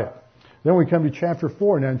Messiah. Then we come to chapter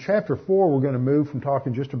 4. Now in chapter 4 we're going to move from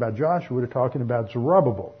talking just about Joshua to talking about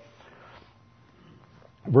Zerubbabel.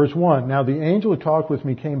 Verse 1, Now the angel who talked with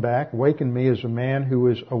me came back, wakened me as a man who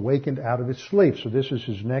is awakened out of his sleep. So this is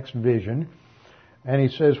his next vision. And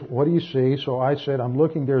he says, What do you see? So I said, I'm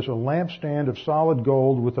looking, there's a lampstand of solid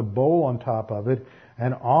gold with a bowl on top of it,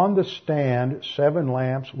 and on the stand 7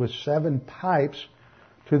 lamps with 7 pipes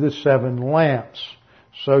to the 7 lamps.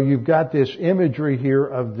 So you've got this imagery here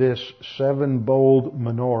of this 7-bowled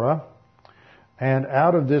menorah, and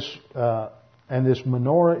out of this, and this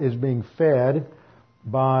menorah is being fed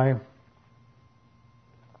by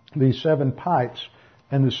these 7 pipes.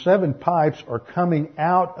 And the 7 pipes are coming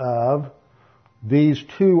out of these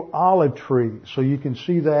 2 olive trees. So you can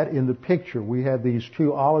see that in the picture. We have these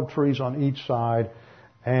 2 olive trees on each side,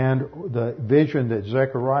 and the vision that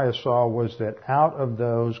Zechariah saw was that out of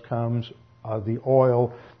those comes the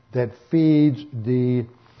oil that feeds the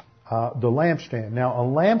lampstand. Now, a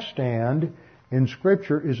lampstand in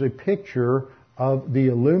Scripture is a picture of the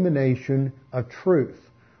illumination of truth.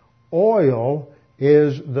 Oil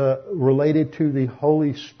is related to the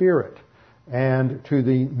Holy Spirit and to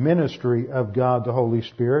the ministry of God the Holy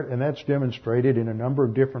Spirit, and that's demonstrated in a number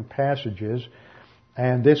of different passages,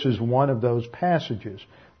 and this is one of those passages.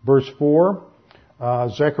 Verse 4,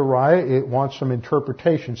 Zechariah, it wants some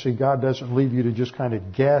interpretation. See, God doesn't leave you to just kind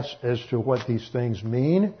of guess as to what these things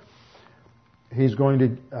mean.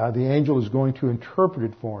 The angel is going to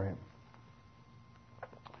interpret it for him.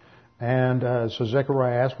 And so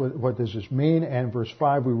Zechariah asked, what does this mean? And verse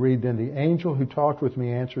 5 we read, then the angel who talked with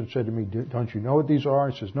me answered and said to me, don't you know what these are?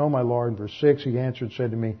 He says, no, my Lord. Verse 6, he answered and said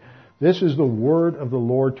to me, this is the word of the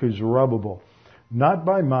Lord to Zerubbabel. Not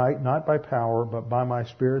by might, not by power, but by my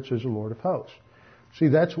Spirit, says the Lord of hosts. See,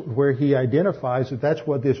 that's where he identifies that that's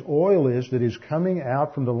what this oil is that is coming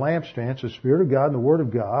out from the lampstands, the Spirit of God and the Word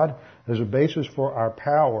of God, as a basis for our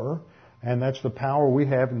power. And that's the power we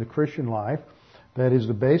have in the Christian life. That is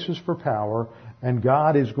the basis for power. And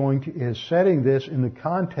God is setting this in the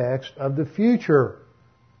context of the future.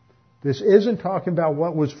 This isn't talking about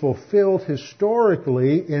what was fulfilled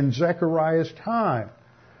historically in Zechariah's time.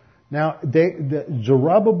 Now,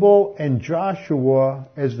 Zerubbabel and Joshua,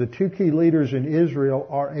 as the two key leaders in Israel,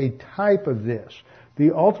 are a type of this.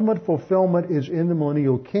 The ultimate fulfillment is in the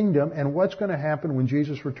millennial kingdom, and what's going to happen when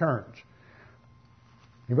Jesus returns?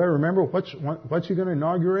 Anybody remember what's he going to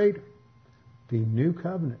inaugurate? The new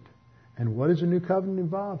covenant. And what does the new covenant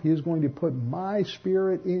involve? He is going to put my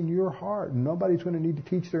Spirit in your heart, and nobody's going to need to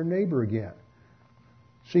teach their neighbor again.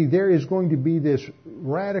 See, there is going to be this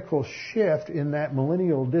radical shift in that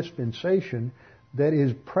millennial dispensation that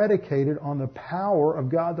is predicated on the power of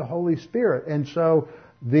God the Holy Spirit. And so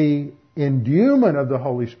the endowment of the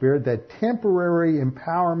Holy Spirit, that temporary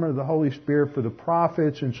empowerment of the Holy Spirit for the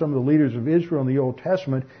prophets and some of the leaders of Israel in the Old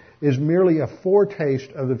Testament, is merely a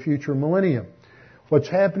foretaste of the future millennium. What's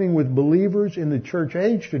happening with believers in the church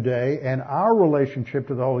age today and our relationship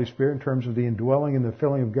to the Holy Spirit in terms of the indwelling and the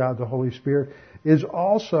filling of God the Holy Spirit is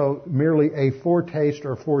also merely a foretaste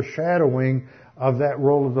or foreshadowing of that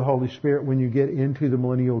role of the Holy Spirit when you get into the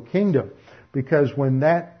millennial kingdom. Because when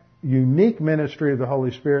that unique ministry of the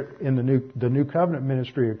Holy Spirit in the new covenant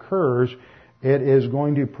ministry occurs, it is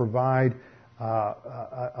going to provide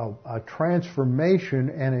a transformation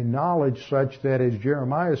and a knowledge such that, as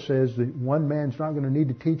Jeremiah says, that one man's not going to need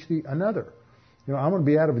to teach another. You know, I'm going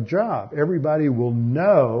to be out of a job. Everybody will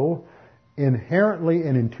know inherently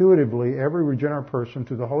and intuitively, every regenerate person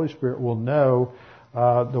through the Holy Spirit will know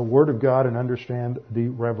the Word of God and understand the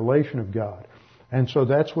revelation of God. And so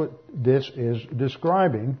that's what this is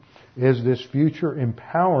describing, is this future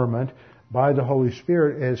empowerment by the Holy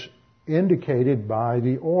Spirit as indicated by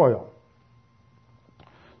the oil.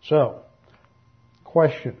 So,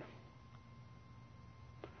 question.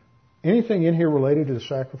 Anything in here related to the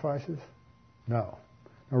sacrifices? No.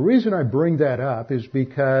 The reason I bring that up is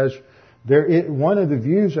because one of the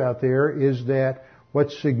views out there is that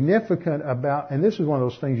what's significant about, and this is one of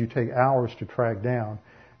those things you take hours to track down,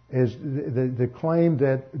 is the claim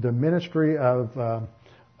that the ministry of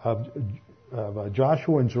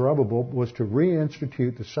Joshua and Zerubbabel was to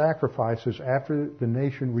reinstitute the sacrifices after the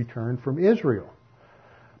nation returned from Israel.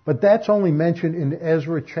 But that's only mentioned in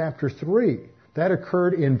Ezra chapter 3. That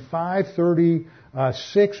occurred in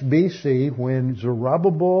 536 BC when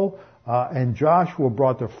Zerubbabel and Joshua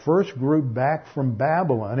brought the first group back from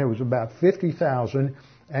Babylon. It was about 50,000.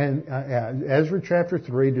 And Ezra chapter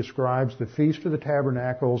 3 describes the Feast of the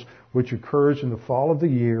Tabernacles, which occurs in the fall of the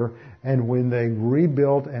year, and when they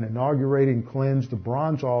rebuilt and inaugurated and cleansed the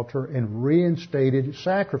bronze altar and reinstated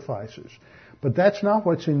sacrifices. But that's not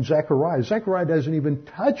what's in Zechariah. Zechariah doesn't even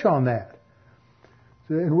touch on that.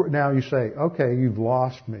 Now you say, okay, you've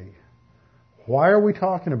lost me. Why are we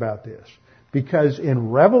talking about this? Because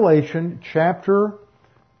in Revelation chapter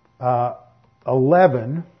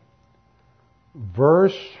 11,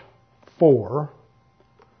 verse 4,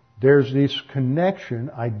 there's this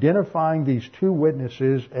connection identifying these two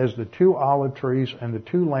witnesses as the two olive trees and the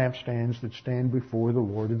two lampstands that stand before the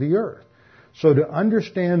Lord of the earth. So to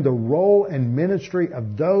understand the role and ministry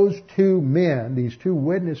of those two men, these two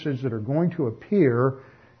witnesses that are going to appear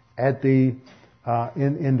at in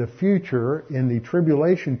the future, in the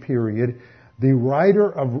tribulation period, the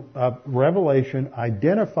writer of Revelation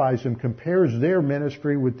identifies them, compares their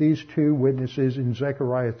ministry with these two witnesses in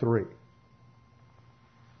Zechariah 3.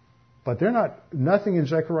 But nothing in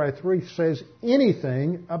Zechariah 3 says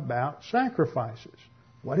anything about sacrifices.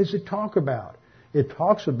 What does it talk about? It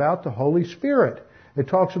talks about the Holy Spirit. It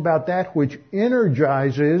talks about that which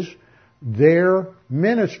energizes their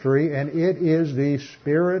ministry, and it is the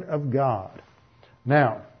Spirit of God.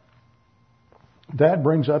 Now, that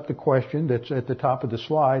brings up the question that's at the top of the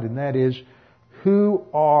slide, and that is, who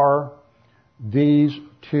are these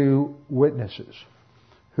two witnesses?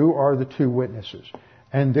 Who are the two witnesses?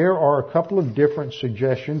 And there are a couple of different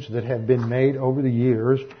suggestions that have been made over the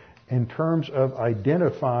years in terms of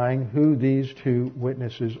identifying who these two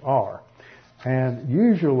witnesses are. And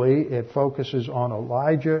usually it focuses on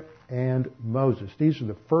Elijah and Moses. These are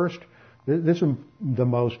this is the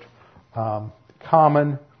most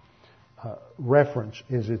common reference,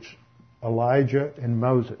 is it's Elijah and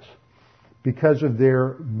Moses because of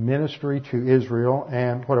their ministry to Israel.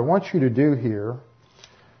 And what I want you to do here,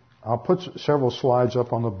 I'll put several slides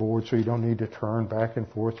up on the board so you don't need to turn back and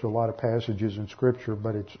forth to a lot of passages in Scripture,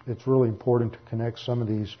 but it's really important to connect some of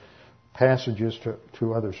these passages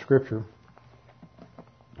to other Scripture.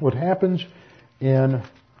 What happens in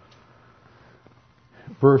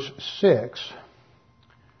verse 6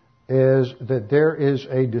 is that there is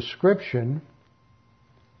a description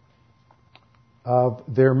of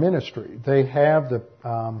their ministry. They have the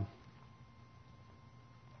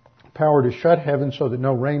power to shut heaven so that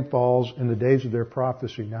no rain falls in the days of their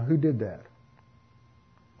prophecy. Now, who did that?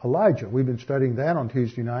 Elijah. We've been studying that on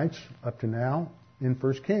Tuesday nights up to now in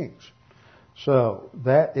 1 Kings. So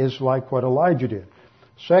that is like what Elijah did.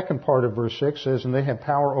 Second part of verse 6 says, and they have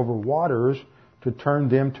power over waters to turn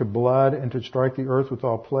them to blood and to strike the earth with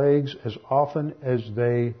all plagues as often as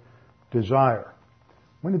they desire.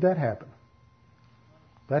 When did that happen?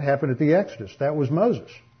 That happened at the Exodus. That was Moses.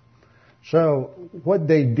 So what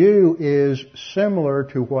they do is similar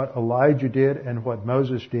to what Elijah did and what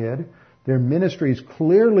Moses did. Their ministry is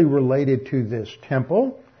clearly related to this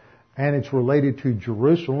temple, and it's related to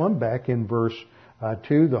Jerusalem back in verse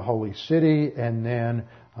 2, the holy city, and then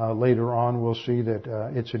later on we'll see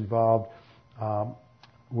that it's involved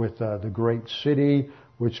with the great city,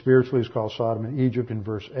 which spiritually is called Sodom and Egypt in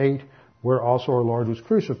verse 8, where also our Lord was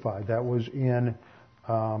crucified. That was in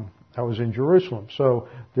Jerusalem. So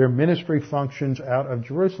their ministry functions out of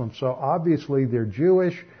Jerusalem. So obviously they're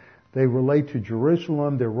Jewish. They relate to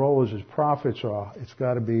Jerusalem. Their role is as prophets. It's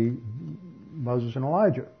got to be Moses and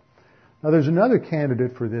Elijah. Now there's another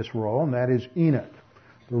candidate for this role, and that is Enoch.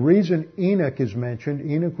 The reason Enoch is mentioned,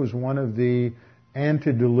 Enoch was one of the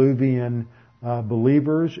antediluvian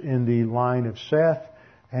believers in the line of Seth,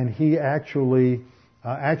 and he actually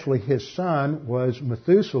his son was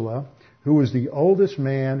Methuselah, who was the oldest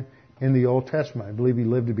man in the Old Testament. I believe he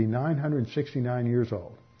lived to be 969 years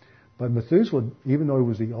old. But Methuselah, even though he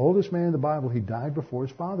was the oldest man in the Bible, he died before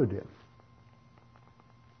his father did.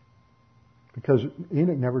 Because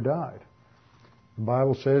Enoch never died. The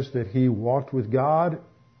Bible says that he walked with God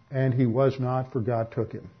and he was not, for God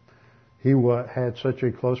took him. He had such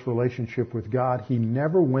a close relationship with God, he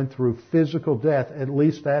never went through physical death, at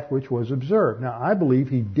least that which was observed. Now, I believe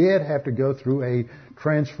he did have to go through a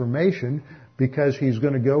transformation because he's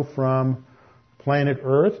going to go from planet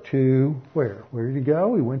Earth to where? Where did he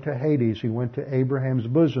go? He went to Hades. He went to Abraham's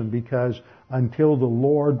bosom because until the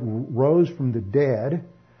Lord rose from the dead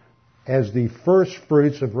as the first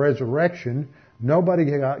fruits of resurrection,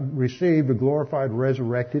 nobody received a glorified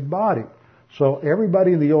resurrected body. So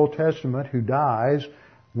everybody in the Old Testament who dies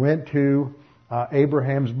went to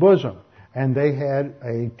Abraham's bosom, and they had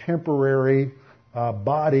a temporary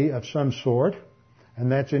body of some sort,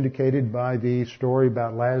 and that's indicated by the story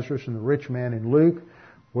about Lazarus and the rich man in Luke,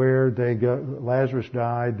 where Lazarus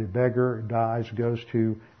died, the beggar dies, goes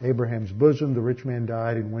to Abraham's bosom, the rich man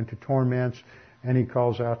died and went to torments, and he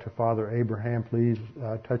calls out to Father Abraham, please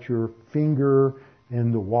touch your finger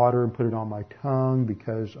in the water and put it on my tongue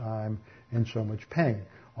because I'm in so much pain.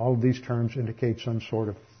 All of these terms indicate some sort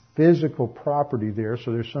of physical property there,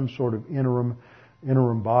 so there's some sort of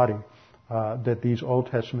interim body that these Old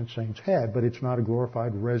Testament saints had, but it's not a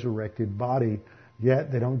glorified resurrected body yet.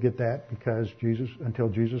 They don't get that because until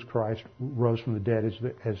Jesus Christ rose from the dead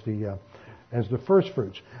as the first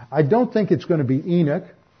fruits. I don't think it's going to be Enoch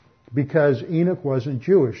because Enoch wasn't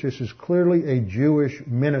Jewish. This is clearly a Jewish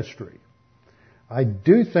ministry. I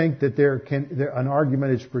do think that an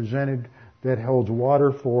argument is presented that holds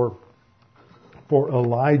water for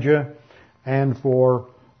Elijah and for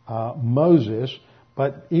Moses,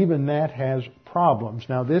 but even that has problems.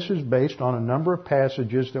 Now, this is based on a number of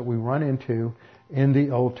passages that we run into in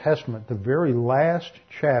the Old Testament. The very last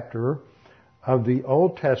chapter of the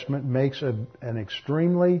Old Testament makes an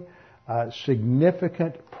extremely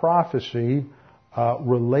significant prophecy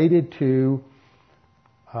related to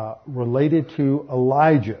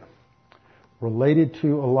Elijah. Related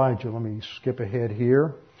to Elijah. Let me skip ahead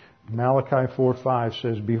here. Malachi 4:5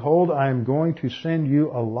 says, behold, I am going to send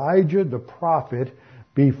you Elijah the prophet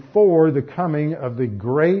before the coming of the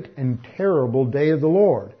great and terrible day of the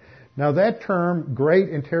Lord. Now that term, great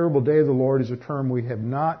and terrible day of the Lord, is a term we have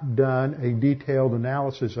not done a detailed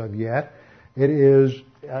analysis of yet. It is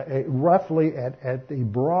roughly at the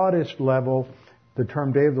broadest level, the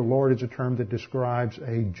term day of the Lord is a term that describes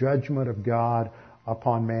a judgment of God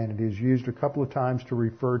upon man. It is used a couple of times to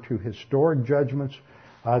refer to historic judgments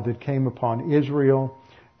that came upon Israel,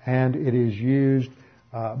 and it is used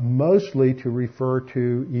mostly to refer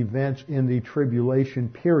to events in the tribulation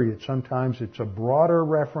period. Sometimes it's a broader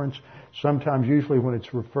reference. Sometimes, usually when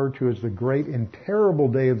it's referred to as the great and terrible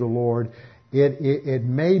day of the Lord, it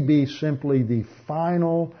may be simply the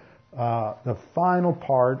final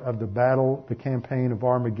part of the battle, the campaign of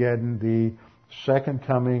Armageddon, the second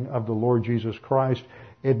coming of the Lord Jesus Christ.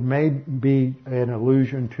 It may be an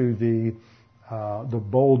allusion to the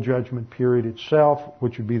bowl judgment period itself,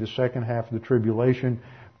 which would be the second half of the tribulation,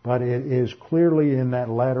 but it is clearly in that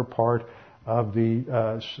latter part of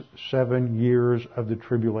the 7 years of the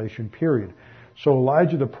tribulation period. So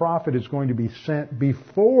Elijah the prophet is going to be sent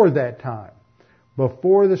before that time,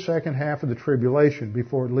 before the second half of the tribulation,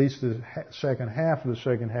 before at least the second half of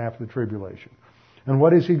the tribulation. And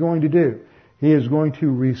what is he going to do? He is going to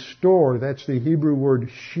restore. That's the Hebrew word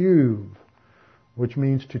shuv, which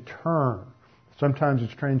means to turn. Sometimes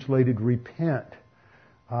it's translated repent.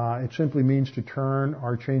 It simply means to turn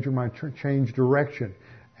or change your mind, change direction.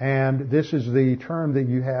 And this is the term that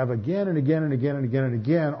you have again and again and again and again and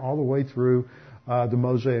again all the way through the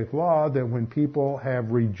Mosaic Law, that when people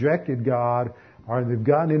have rejected God or they've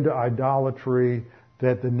gotten into idolatry,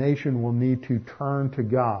 that the nation will need to turn to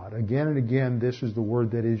God. Again and again, this is the word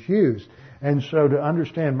that is used. And so to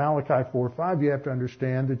understand Malachi 4:5, you have to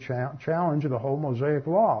understand the challenge of the whole Mosaic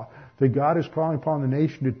Law, that God is calling upon the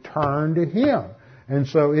nation to turn to Him. And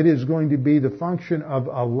so it is going to be the function of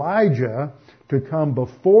Elijah to come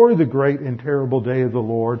before the great and terrible day of the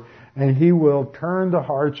Lord, and he will turn the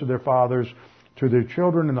hearts of their fathers to their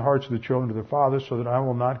children and the hearts of the children to their fathers, so that I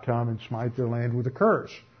will not come and smite their land with a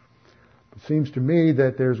curse. It seems to me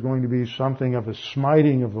that there's going to be something of a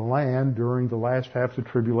smiting of the land during the last half of the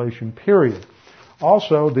tribulation period.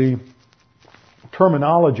 Also, the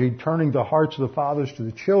terminology, turning the hearts of the fathers to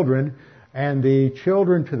the children and the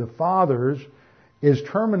children to the fathers, is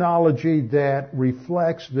terminology that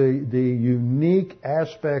reflects the unique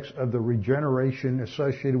aspects of the regeneration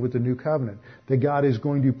associated with the new covenant. That God is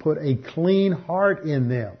going to put a clean heart in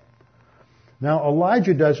them. Now,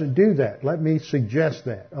 Elijah doesn't do that. Let me suggest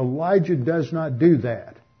that. Elijah does not do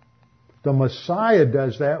that. The Messiah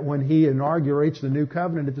does that when he inaugurates the new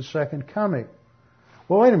covenant at the second coming.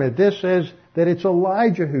 Well, wait a minute. This says that it's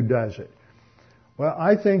Elijah who does it. Well,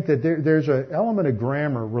 I think that there's an element of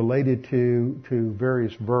grammar related to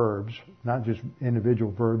various verbs, not just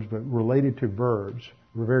individual verbs, but related to verbs,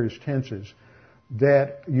 various tenses,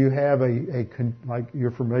 that you have like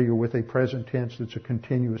you're familiar with a present tense that's a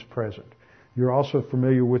continuous present. You're also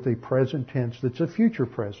familiar with a present tense that's a future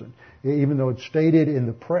present. Even though it's stated in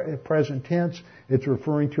the present tense, it's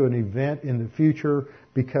referring to an event in the future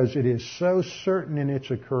because it is so certain in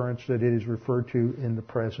its occurrence that it is referred to in the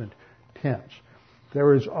present tense.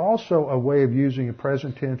 There is also a way of using a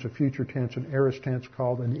present tense, a future tense, an aorist tense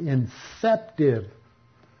called an inceptive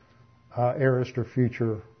aorist or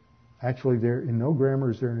future. Actually, in no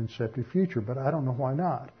grammar is there an inceptive future, but I don't know why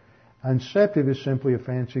not. Inceptive is simply a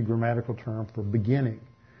fancy grammatical term for beginning.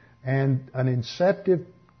 And an inceptive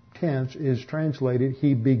tense is translated,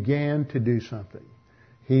 he began to do something.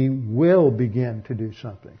 He will begin to do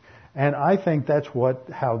something. And I think that's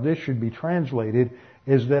how this should be translated,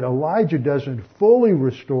 is that Elijah doesn't fully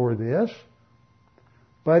restore this,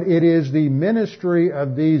 but it is the ministry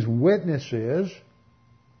of these witnesses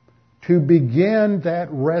to begin that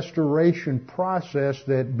restoration process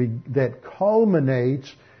that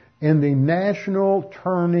culminates in the national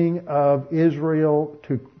turning of Israel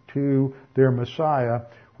to their Messiah,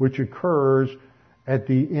 which occurs at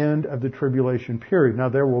the end of the tribulation period. Now,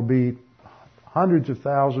 there will be hundreds of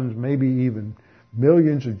thousands, maybe even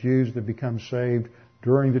millions of Jews that become saved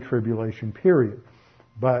during the tribulation period.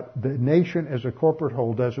 But the nation as a corporate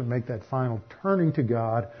whole doesn't make that final turning to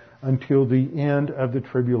God until the end of the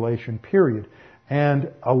tribulation period.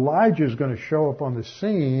 And Elijah is going to show up on the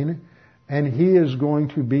scene, and he is going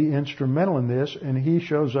to be instrumental in this, and he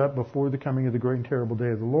shows up before the coming of the great and terrible day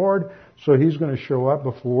of the Lord. So he's going to show up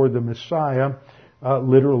before the Messiah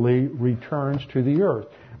literally returns to the earth.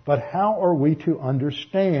 But how are we to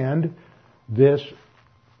understand this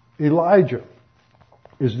Elijah?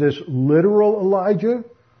 Is this literal Elijah?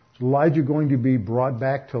 Is Elijah going to be brought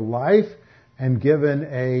back to life and given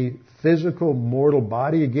a physical mortal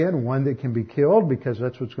body again, one that can be killed? Because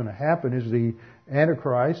that's what's going to happen, is the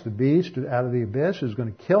Antichrist, the beast out of the abyss, is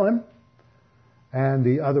going to kill him. And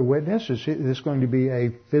the other witness, is this going to be a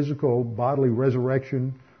physical bodily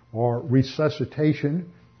resurrection or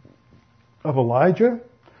resuscitation of Elijah?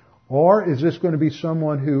 Or is this going to be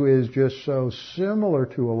someone who is just so similar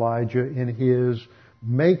to Elijah in his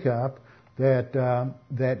makeup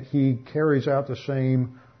that he carries out the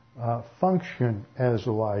same function as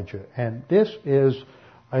Elijah? And this is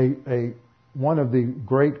one of the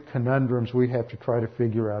great conundrums we have to try to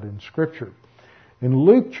figure out in Scripture. In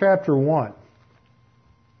Luke chapter 1,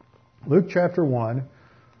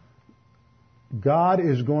 God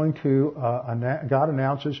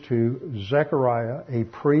announces to Zechariah, a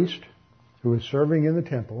priest who is serving in the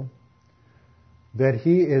temple, that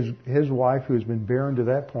his wife, who has been barren to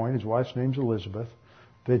that point, his wife's name's Elizabeth,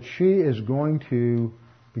 that she is going to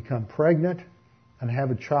become pregnant and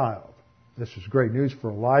have a child. This is great news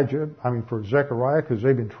for for Zechariah, because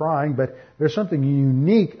they've been trying, but there's something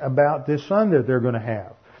unique about this son that they're going to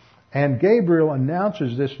have. And Gabriel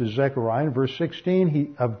announces this to Zechariah. In verse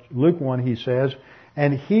 16 of Luke 1, he says,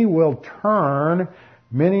 "And he will turn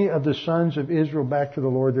many of the sons of Israel back to the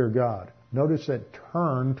Lord their God." Notice that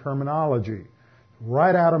turn terminology.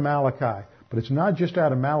 Right out of Malachi. But it's not just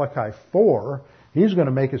out of Malachi 4. He's going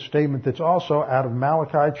to make a statement that's also out of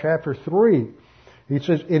Malachi chapter 3. He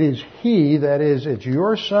says, "It is he," that is, it's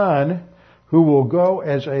your son, "who will go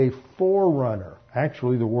as a forerunner."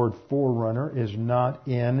 Actually, the word forerunner is not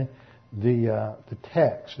in the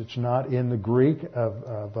text. It's not in the Greek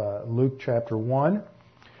of Luke chapter 1.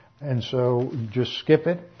 And so just skip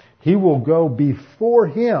it. He will go before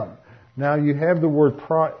him. Now you have the word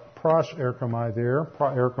proserchomai there.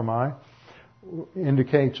 Proerchomai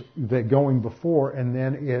indicates that going before, and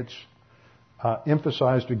then it's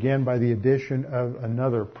emphasized again by the addition of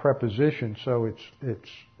another preposition. So it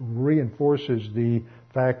reinforces the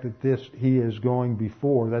fact that he is going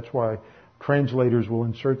before. That's why translators will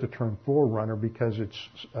insert the term forerunner, because it's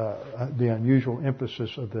the unusual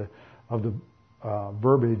emphasis of the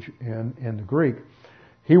verbiage in the Greek.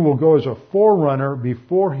 He will go as a forerunner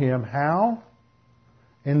before him. How?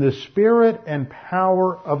 In the spirit and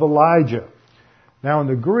power of Elijah. Now in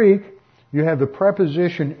the Greek, you have the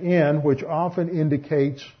preposition in, which often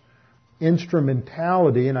indicates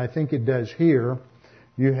instrumentality, and I think it does here.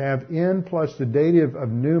 You have in plus the dative of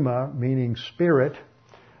pneuma, meaning spirit,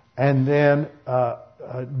 and then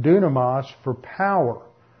dunamos for power.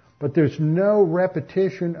 But there's no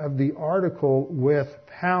repetition of the article with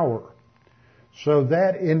power. So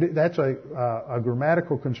that's a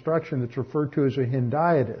grammatical construction that's referred to as a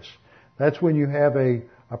hendiadys. That's when you have a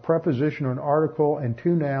preposition or an article and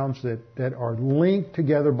two nouns that are linked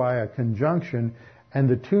together by a conjunction, and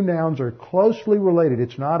the two nouns are closely related.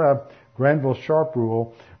 It's not a Granville-Sharp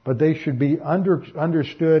rule, but they should be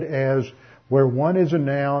understood as where one is a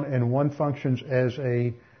noun and one functions as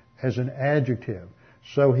an adjective.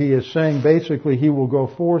 So he is saying basically he will go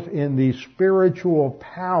forth in the spiritual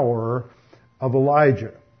power of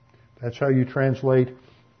Elijah. That's how you translate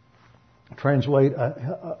a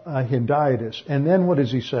hendiadys. And then what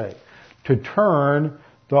does he say? To turn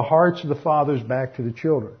the hearts of the fathers back to the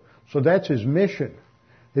children. So that's his mission.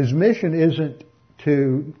 His mission isn't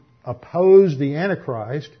to oppose the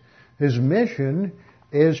Antichrist. His mission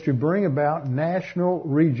is to bring about national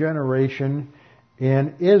regeneration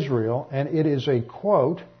in Israel. And it is a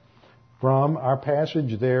quote from our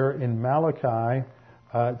passage there in Malachi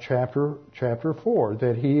chapter 4,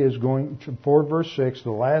 that he is going to, 4 verse 6,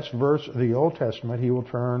 the last verse of the Old Testament, he will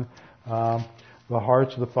turn the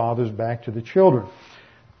hearts of the fathers back to the children.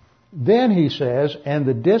 Then he says, and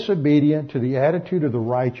the disobedient to the attitude of the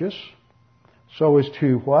righteous, so as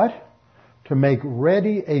to what? To make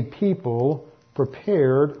ready a people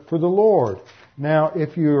prepared for the Lord. Now,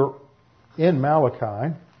 if you're in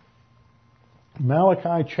Malachi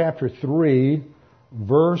chapter 3,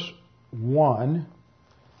 verse 1,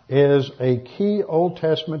 is a key Old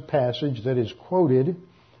Testament passage that is quoted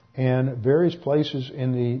in various places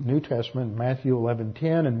in the New Testament, Matthew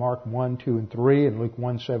 11:10 and Mark 1, 2, and 3, and Luke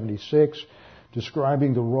 1:76,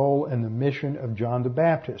 describing the role and the mission of John the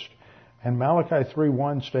Baptist. And Malachi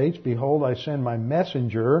 3:1 states, "Behold, I send my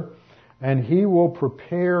messenger, and he will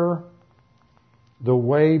prepare the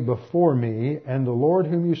way before me, and the Lord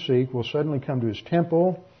whom you seek will suddenly come to his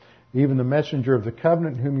temple. Even the messenger of the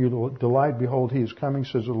covenant in whom you delight, behold, he is coming,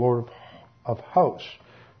 says the Lord of hosts.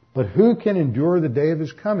 But who can endure the day of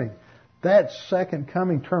his coming?" That's second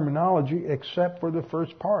coming terminology, except for the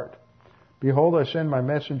first part. "Behold, I send my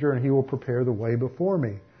messenger, and he will prepare the way before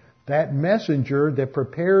me." That messenger that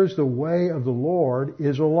prepares the way of the Lord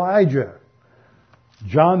is Elijah.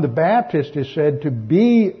 John the Baptist is said to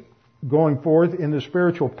be going forth in the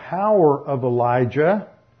spiritual power of Elijah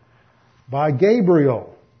by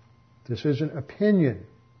Gabriel. This isn't opinion.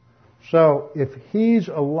 So if he's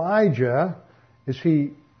Elijah,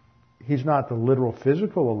 he's not the literal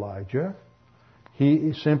physical Elijah.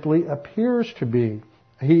 He simply appears to be.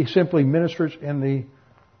 He simply ministers in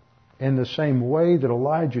the same way that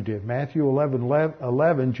Elijah did. Matthew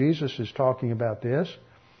 11:11, Jesus is talking about this.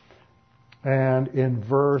 And in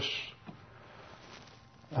verse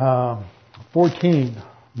 14,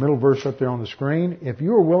 middle verse up there on the screen, if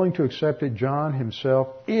you are willing to accept it, John himself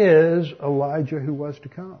is Elijah who was to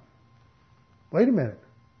come. Wait a minute.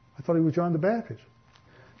 I thought he was John the Baptist.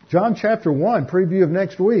 John chapter 1, preview of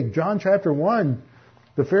next week. John chapter 1,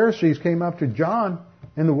 the Pharisees came up to John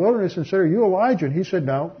in the wilderness and said, are you Elijah? And he said,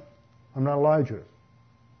 no, I'm not Elijah.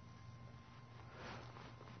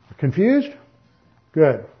 Confused?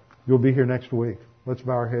 Good. You'll be here next week. Let's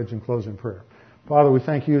bow our heads and close in prayer. Father, we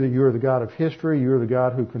thank you that you are the God of history. You are the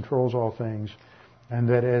God who controls all things. And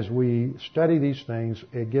that as we study these things,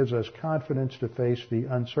 it gives us confidence to face the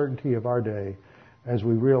uncertainty of our day as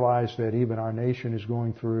we realize that even our nation is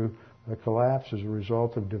going through a collapse as a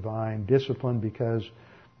result of divine discipline because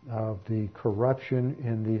of the corruption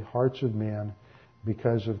in the hearts of men,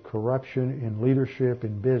 because of corruption in leadership,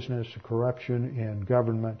 in business, corruption in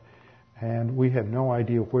government. And we have no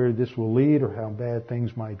idea where this will lead or how bad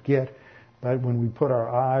things might get. But when we put our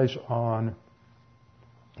eyes on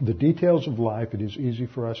the details of life, it is easy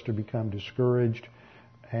for us to become discouraged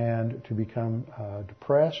and to become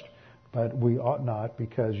depressed. But we ought not,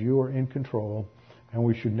 because you are in control, and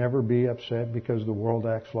we should never be upset because the world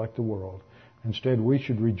acts like the world. Instead, we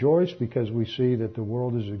should rejoice because we see that the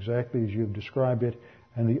world is exactly as you have described it,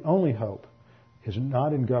 and the only hope is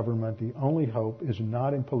not in government, the only hope is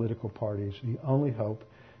not in political parties, the only hope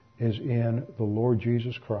is in the Lord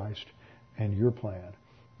Jesus Christ and your plan.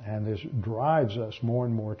 And this drives us more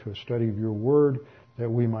and more to a study of your word, that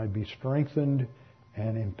we might be strengthened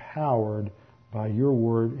and empowered by your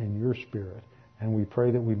word and your spirit. And we pray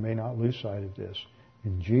that we may not lose sight of this.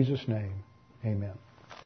 In Jesus' name, amen.